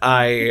that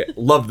I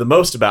loved the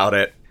most about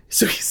it,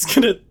 so he's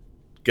gonna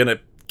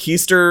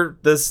keister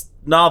this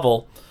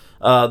novel,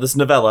 this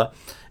novella,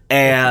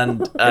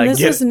 and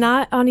this is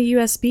not on a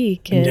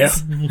USB,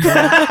 kids.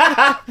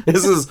 No.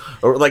 This is,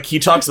 like, he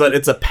talks about,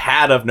 it's a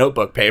pad of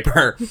notebook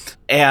paper,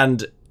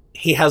 and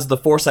he has the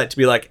foresight to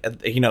be like,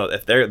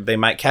 if they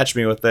might catch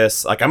me with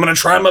this, like, I'm gonna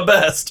try my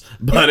best,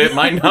 but it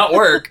might not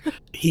work.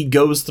 He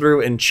goes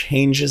through and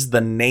changes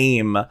the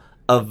name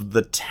of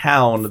the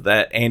town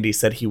that Andy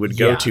said he would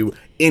go to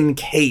in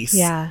case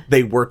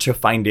they were to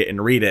find it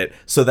and read it,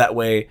 so that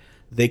way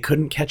they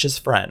couldn't catch his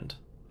friend.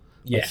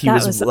 Yeah,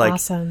 that was like,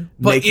 awesome.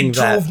 But it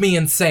drove me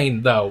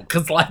insane, though,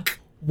 because, like,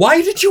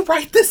 why did you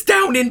write this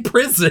down in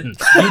prison,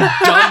 you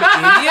dumb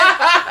idiot?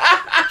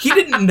 He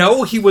didn't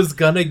know he was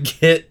gonna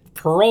get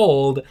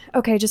paroled.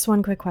 Okay, just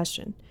one quick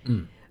question.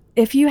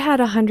 If you had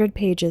 100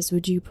 pages,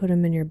 would you put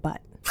them in your butt?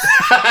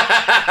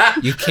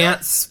 You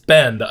can't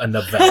spend a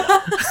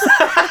novella.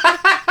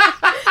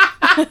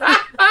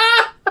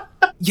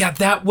 Yeah,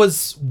 that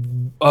was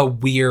a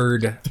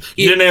weird...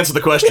 You didn't answer the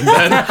question,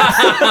 Ben.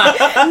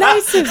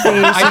 Nice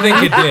evasion.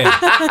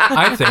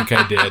 I think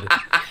I did.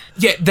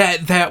 Yeah,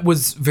 that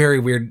was very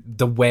weird,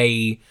 the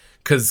way...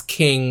 Because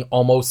King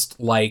almost,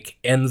 like,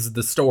 ends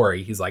the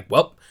story. He's like,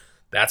 well,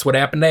 that's what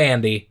happened to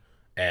Andy,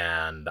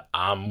 and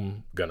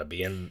I'm gonna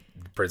be in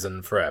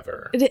prison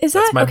forever. Is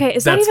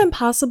that even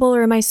possible,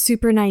 or am I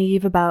super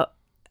naive about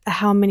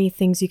how many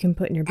things you can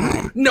put in your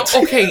butt. No,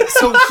 okay,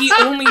 so he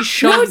only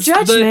shoves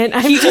judgment,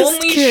 I'm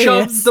just curious.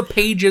 shoves the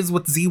pages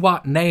with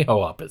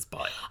Zihuatanejo up his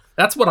butt.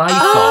 That's what I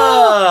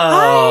thought.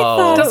 I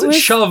thought He doesn't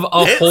shove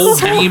a whole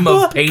ream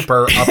of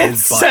paper up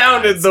his butt.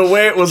 Sounded the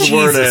way it was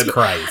worded. Jesus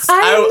Christ.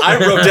 I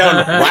wrote down,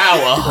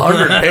 wow,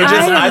 100 pages.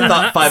 I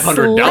thought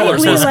 $500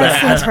 was less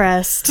bad.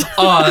 impressed.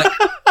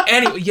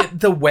 Anyway, yeah,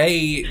 the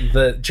way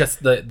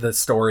the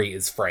story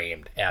is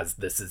framed as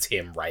this is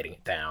him writing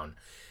it down.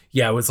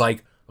 Yeah, it was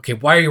like, okay,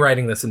 why are you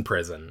writing this in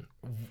prison?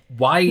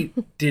 Why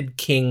did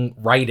King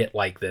write it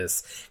like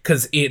this?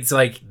 Because it's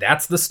like,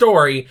 that's the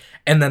story.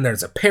 And then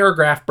there's a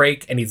paragraph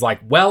break. And he's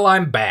like, well,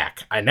 I'm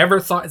back. I never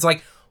thought. It's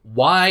like,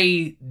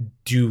 why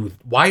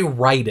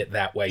write it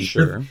that way?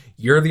 Sure.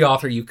 You're the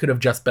author. You could have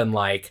just been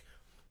like,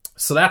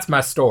 so that's my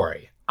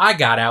story. I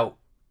got out.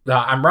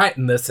 I'm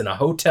writing this in a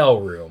hotel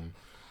room.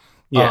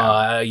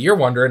 Yeah. You're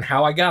wondering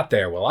how I got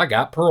there. Well, I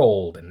got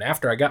paroled. And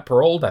after I got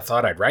paroled, I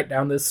thought I'd write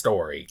down this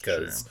story.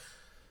 Because...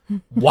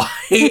 Why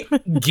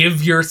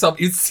give yourself...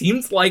 It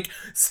seems like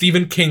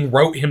Stephen King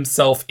wrote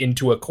himself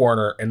into a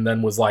corner and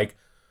then was like...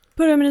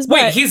 Put him in his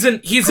butt. Wait, he's in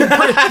prison.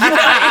 Yeah,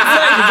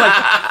 exactly.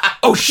 Like,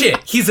 oh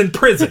shit, he's in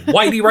prison.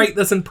 Why'd he write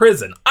this in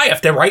prison? I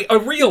have to write a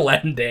real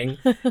ending.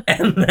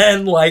 And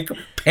then, like,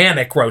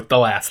 Panic wrote the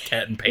last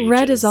 10 pages.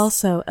 Red is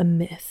also a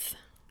myth.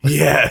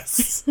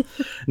 Yes.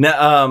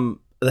 Now,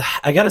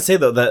 I gotta say,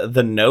 though,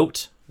 the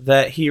note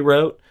that he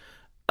wrote...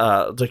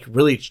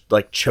 really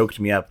choked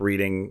me up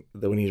reading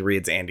when he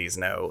reads Andy's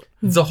note.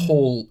 The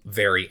whole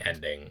very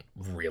ending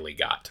really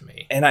got to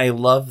me. And I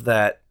love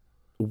that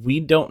we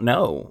don't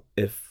know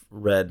if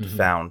Red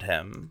found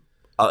him.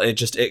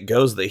 It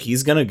goes that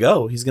he's going to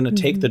go. He's going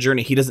to take the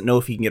journey. He doesn't know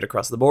if he can get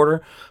across the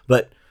border,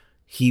 but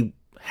he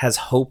has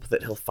hope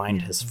that he'll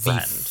find his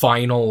friend.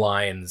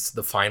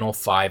 The final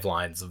 5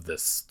 lines of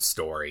this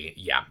story,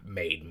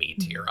 made me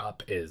tear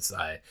up. Is,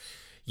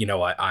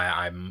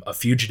 I'm a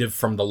fugitive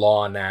from the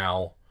law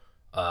now.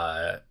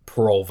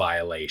 Parole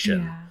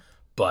violation,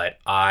 but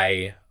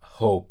I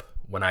hope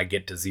when I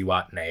get to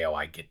Zihuatanejo,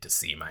 I get to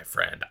see my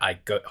friend. I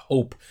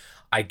hope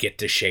I get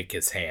to shake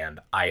his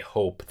hand. I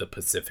hope the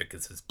Pacific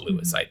is as blue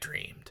as I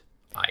dreamed.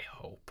 I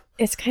hope.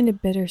 It's kind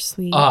of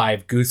bittersweet. I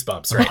have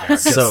goosebumps right now.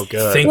 So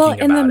good. Well,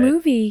 in the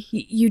movie,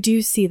 you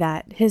do see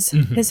that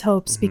his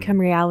hopes become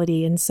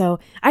reality, and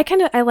so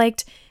I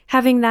liked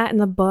having that in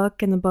the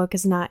book. And the book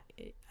is not.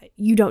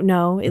 You don't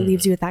know. It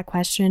leaves you with that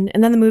question.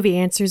 And then the movie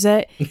answers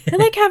it. I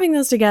like having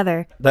those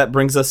together. That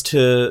brings us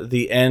to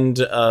the end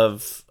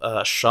of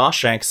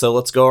Shawshank. So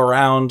let's go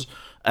around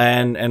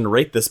and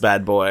rate this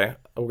bad boy.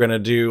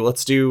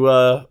 Let's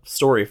do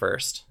story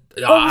first.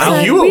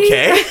 Are you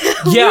okay?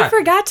 We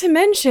forgot to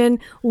mention,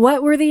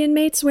 what were the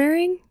inmates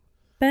wearing,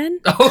 Ben?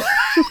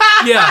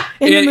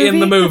 In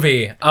the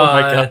movie. Oh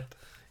my God.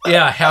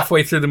 Yeah,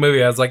 halfway through the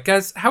movie, I was like,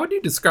 guys, how would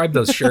you describe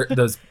those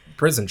those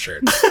prison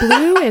shirts?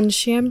 Blue and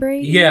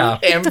chambray. Yeah.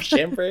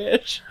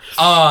 Chambray-ish.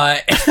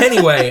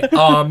 Anyway,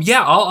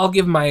 I'll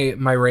give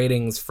my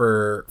ratings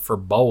for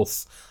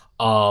both.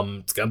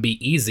 It's gonna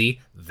be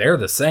easy. They're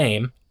the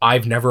same.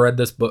 I've never read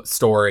this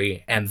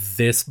story, and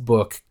this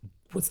book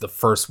was the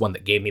first one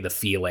that gave me the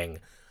feeling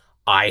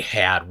I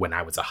had when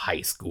I was a high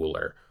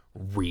schooler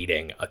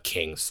reading a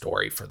King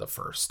story for the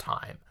first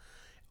time.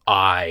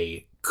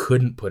 I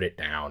couldn't put it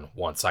down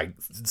once I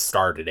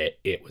started it.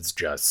 It was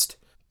just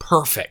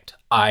perfect.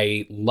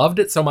 I loved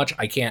it so much.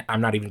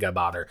 I'm not even gonna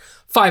bother.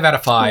 5 out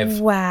of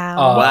 5.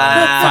 Wow. 5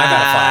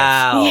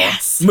 out of 5.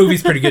 Yes.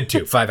 Movie's pretty good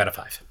too. 5 out of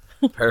 5.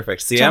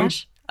 Perfect. CM?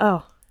 Josh?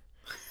 Oh.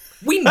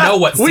 We know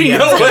what CM is.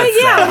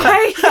 Why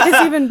are you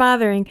guys even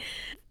bothering?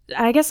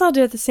 I guess I'll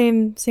do it the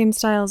same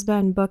style as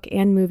Ben, book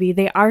and movie.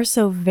 They are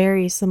so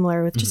very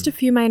similar with just a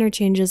few minor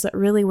changes that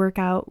really work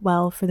out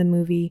well for the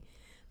movie.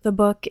 The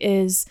book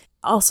is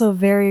also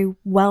very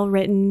well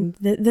written.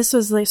 This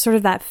was like sort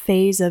of that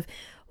phase of,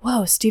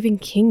 whoa, Stephen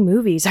King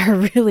movies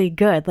are really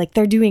good. Like,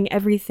 they're doing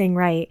everything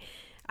right.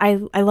 I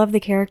love the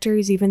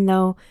characters, even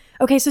though...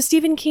 Okay, so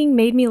Stephen King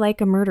made me like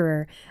a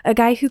murderer. A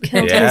guy who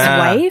killed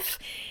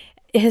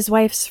his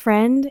wife's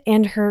friend,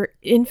 and her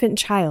infant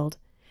child.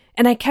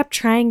 And I kept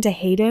trying to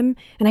hate him,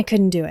 and I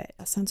couldn't do it.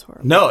 That sounds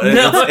horrible. No.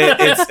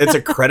 It's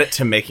a credit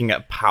to making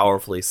a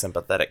powerfully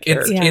sympathetic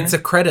character. It's a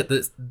credit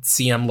that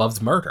CM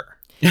loves murder.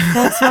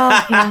 That's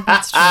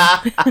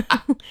true.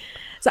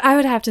 So I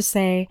would have to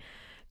say,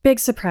 big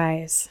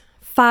surprise.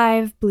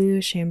 5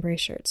 blue chambray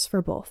shirts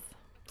for both.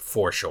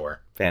 For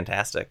sure.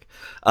 Fantastic.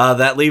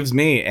 That leaves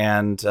me.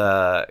 And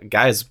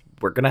guys,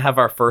 we're going to have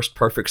our first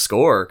perfect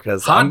score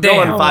because I'm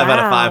going 5 out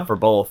of 5 for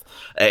both.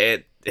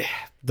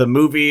 The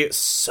movie,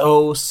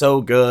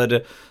 so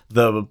good.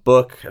 The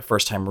book,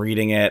 first time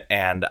reading it,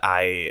 and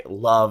I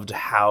loved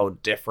how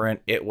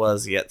different it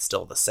was, yet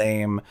still the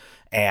same.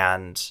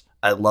 And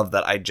I love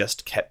that I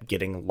just kept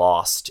getting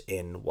lost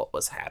in what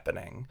was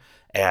happening.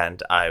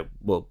 And I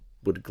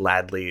would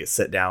gladly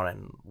sit down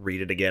and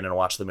read it again and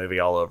watch the movie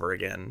all over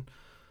again.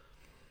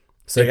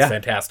 So it's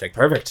fantastic.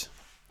 Perfect.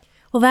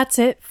 Well, that's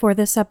it for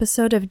this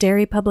episode of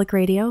Derry Public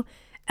Radio.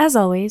 As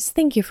always,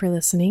 thank you for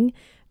listening.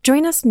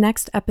 Join us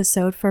next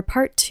episode for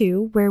part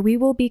 2, where we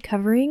will be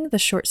covering the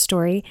short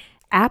story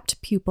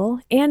Apt Pupil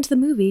and the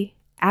movie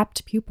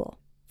Apt Pupil.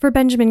 For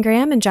Benjamin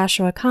Graham and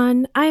Joshua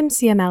Kahn, I'm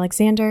CM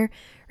Alexander,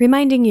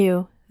 reminding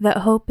you that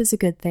hope is a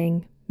good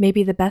thing,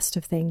 maybe the best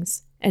of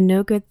things, and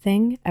no good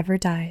thing ever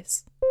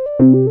dies.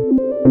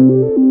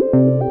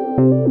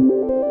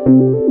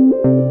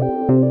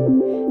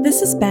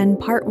 This has been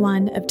part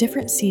 1 of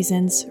Different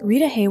Seasons,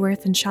 Rita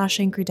Hayworth and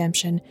Shawshank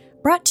Redemption,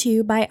 brought to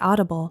you by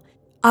Audible.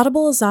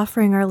 Audible is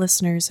offering our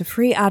listeners a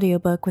free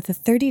audiobook with a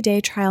 30-day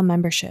trial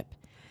membership.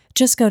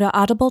 Just go to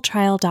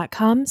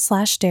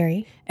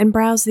audibletrial.com/dairy and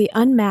browse the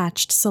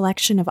unmatched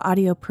selection of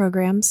audio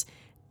programs,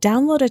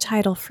 download a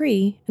title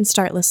free, and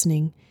start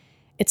listening.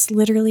 It's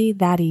literally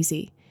that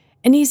easy.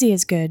 And easy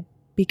is good,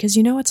 because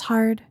you know it's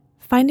hard?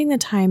 Finding the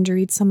time to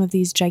read some of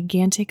these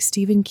gigantic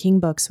Stephen King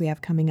books we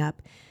have coming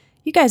up.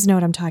 You guys know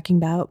what I'm talking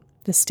about.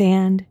 The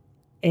Stand,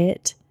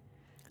 It.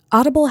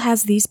 Audible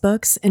has these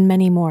books and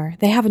many more.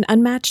 They have an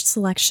unmatched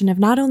selection of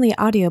not only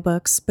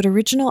audiobooks, but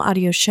original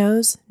audio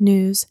shows,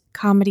 news,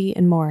 comedy,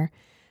 and more.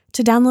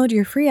 To download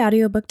your free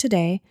audiobook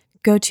today,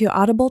 go to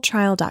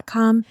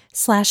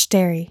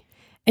audibletrial.com/dairy.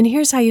 And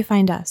here's how you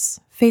find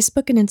us.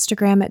 Facebook and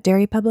Instagram at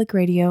Dairy Public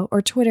Radio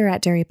or Twitter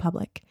at Dairy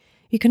Public.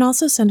 You can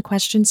also send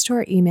questions to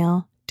our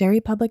email,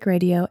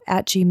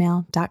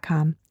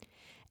 dairypublicradio@gmail.com.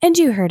 And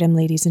you heard him,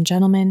 ladies and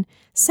gentlemen.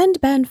 Send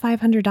Ben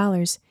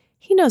 $500.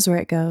 He knows where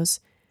it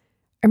goes.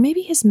 Or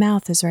maybe his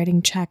mouth is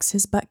writing checks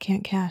his butt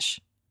can't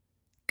cash.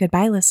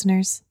 Goodbye,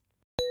 listeners.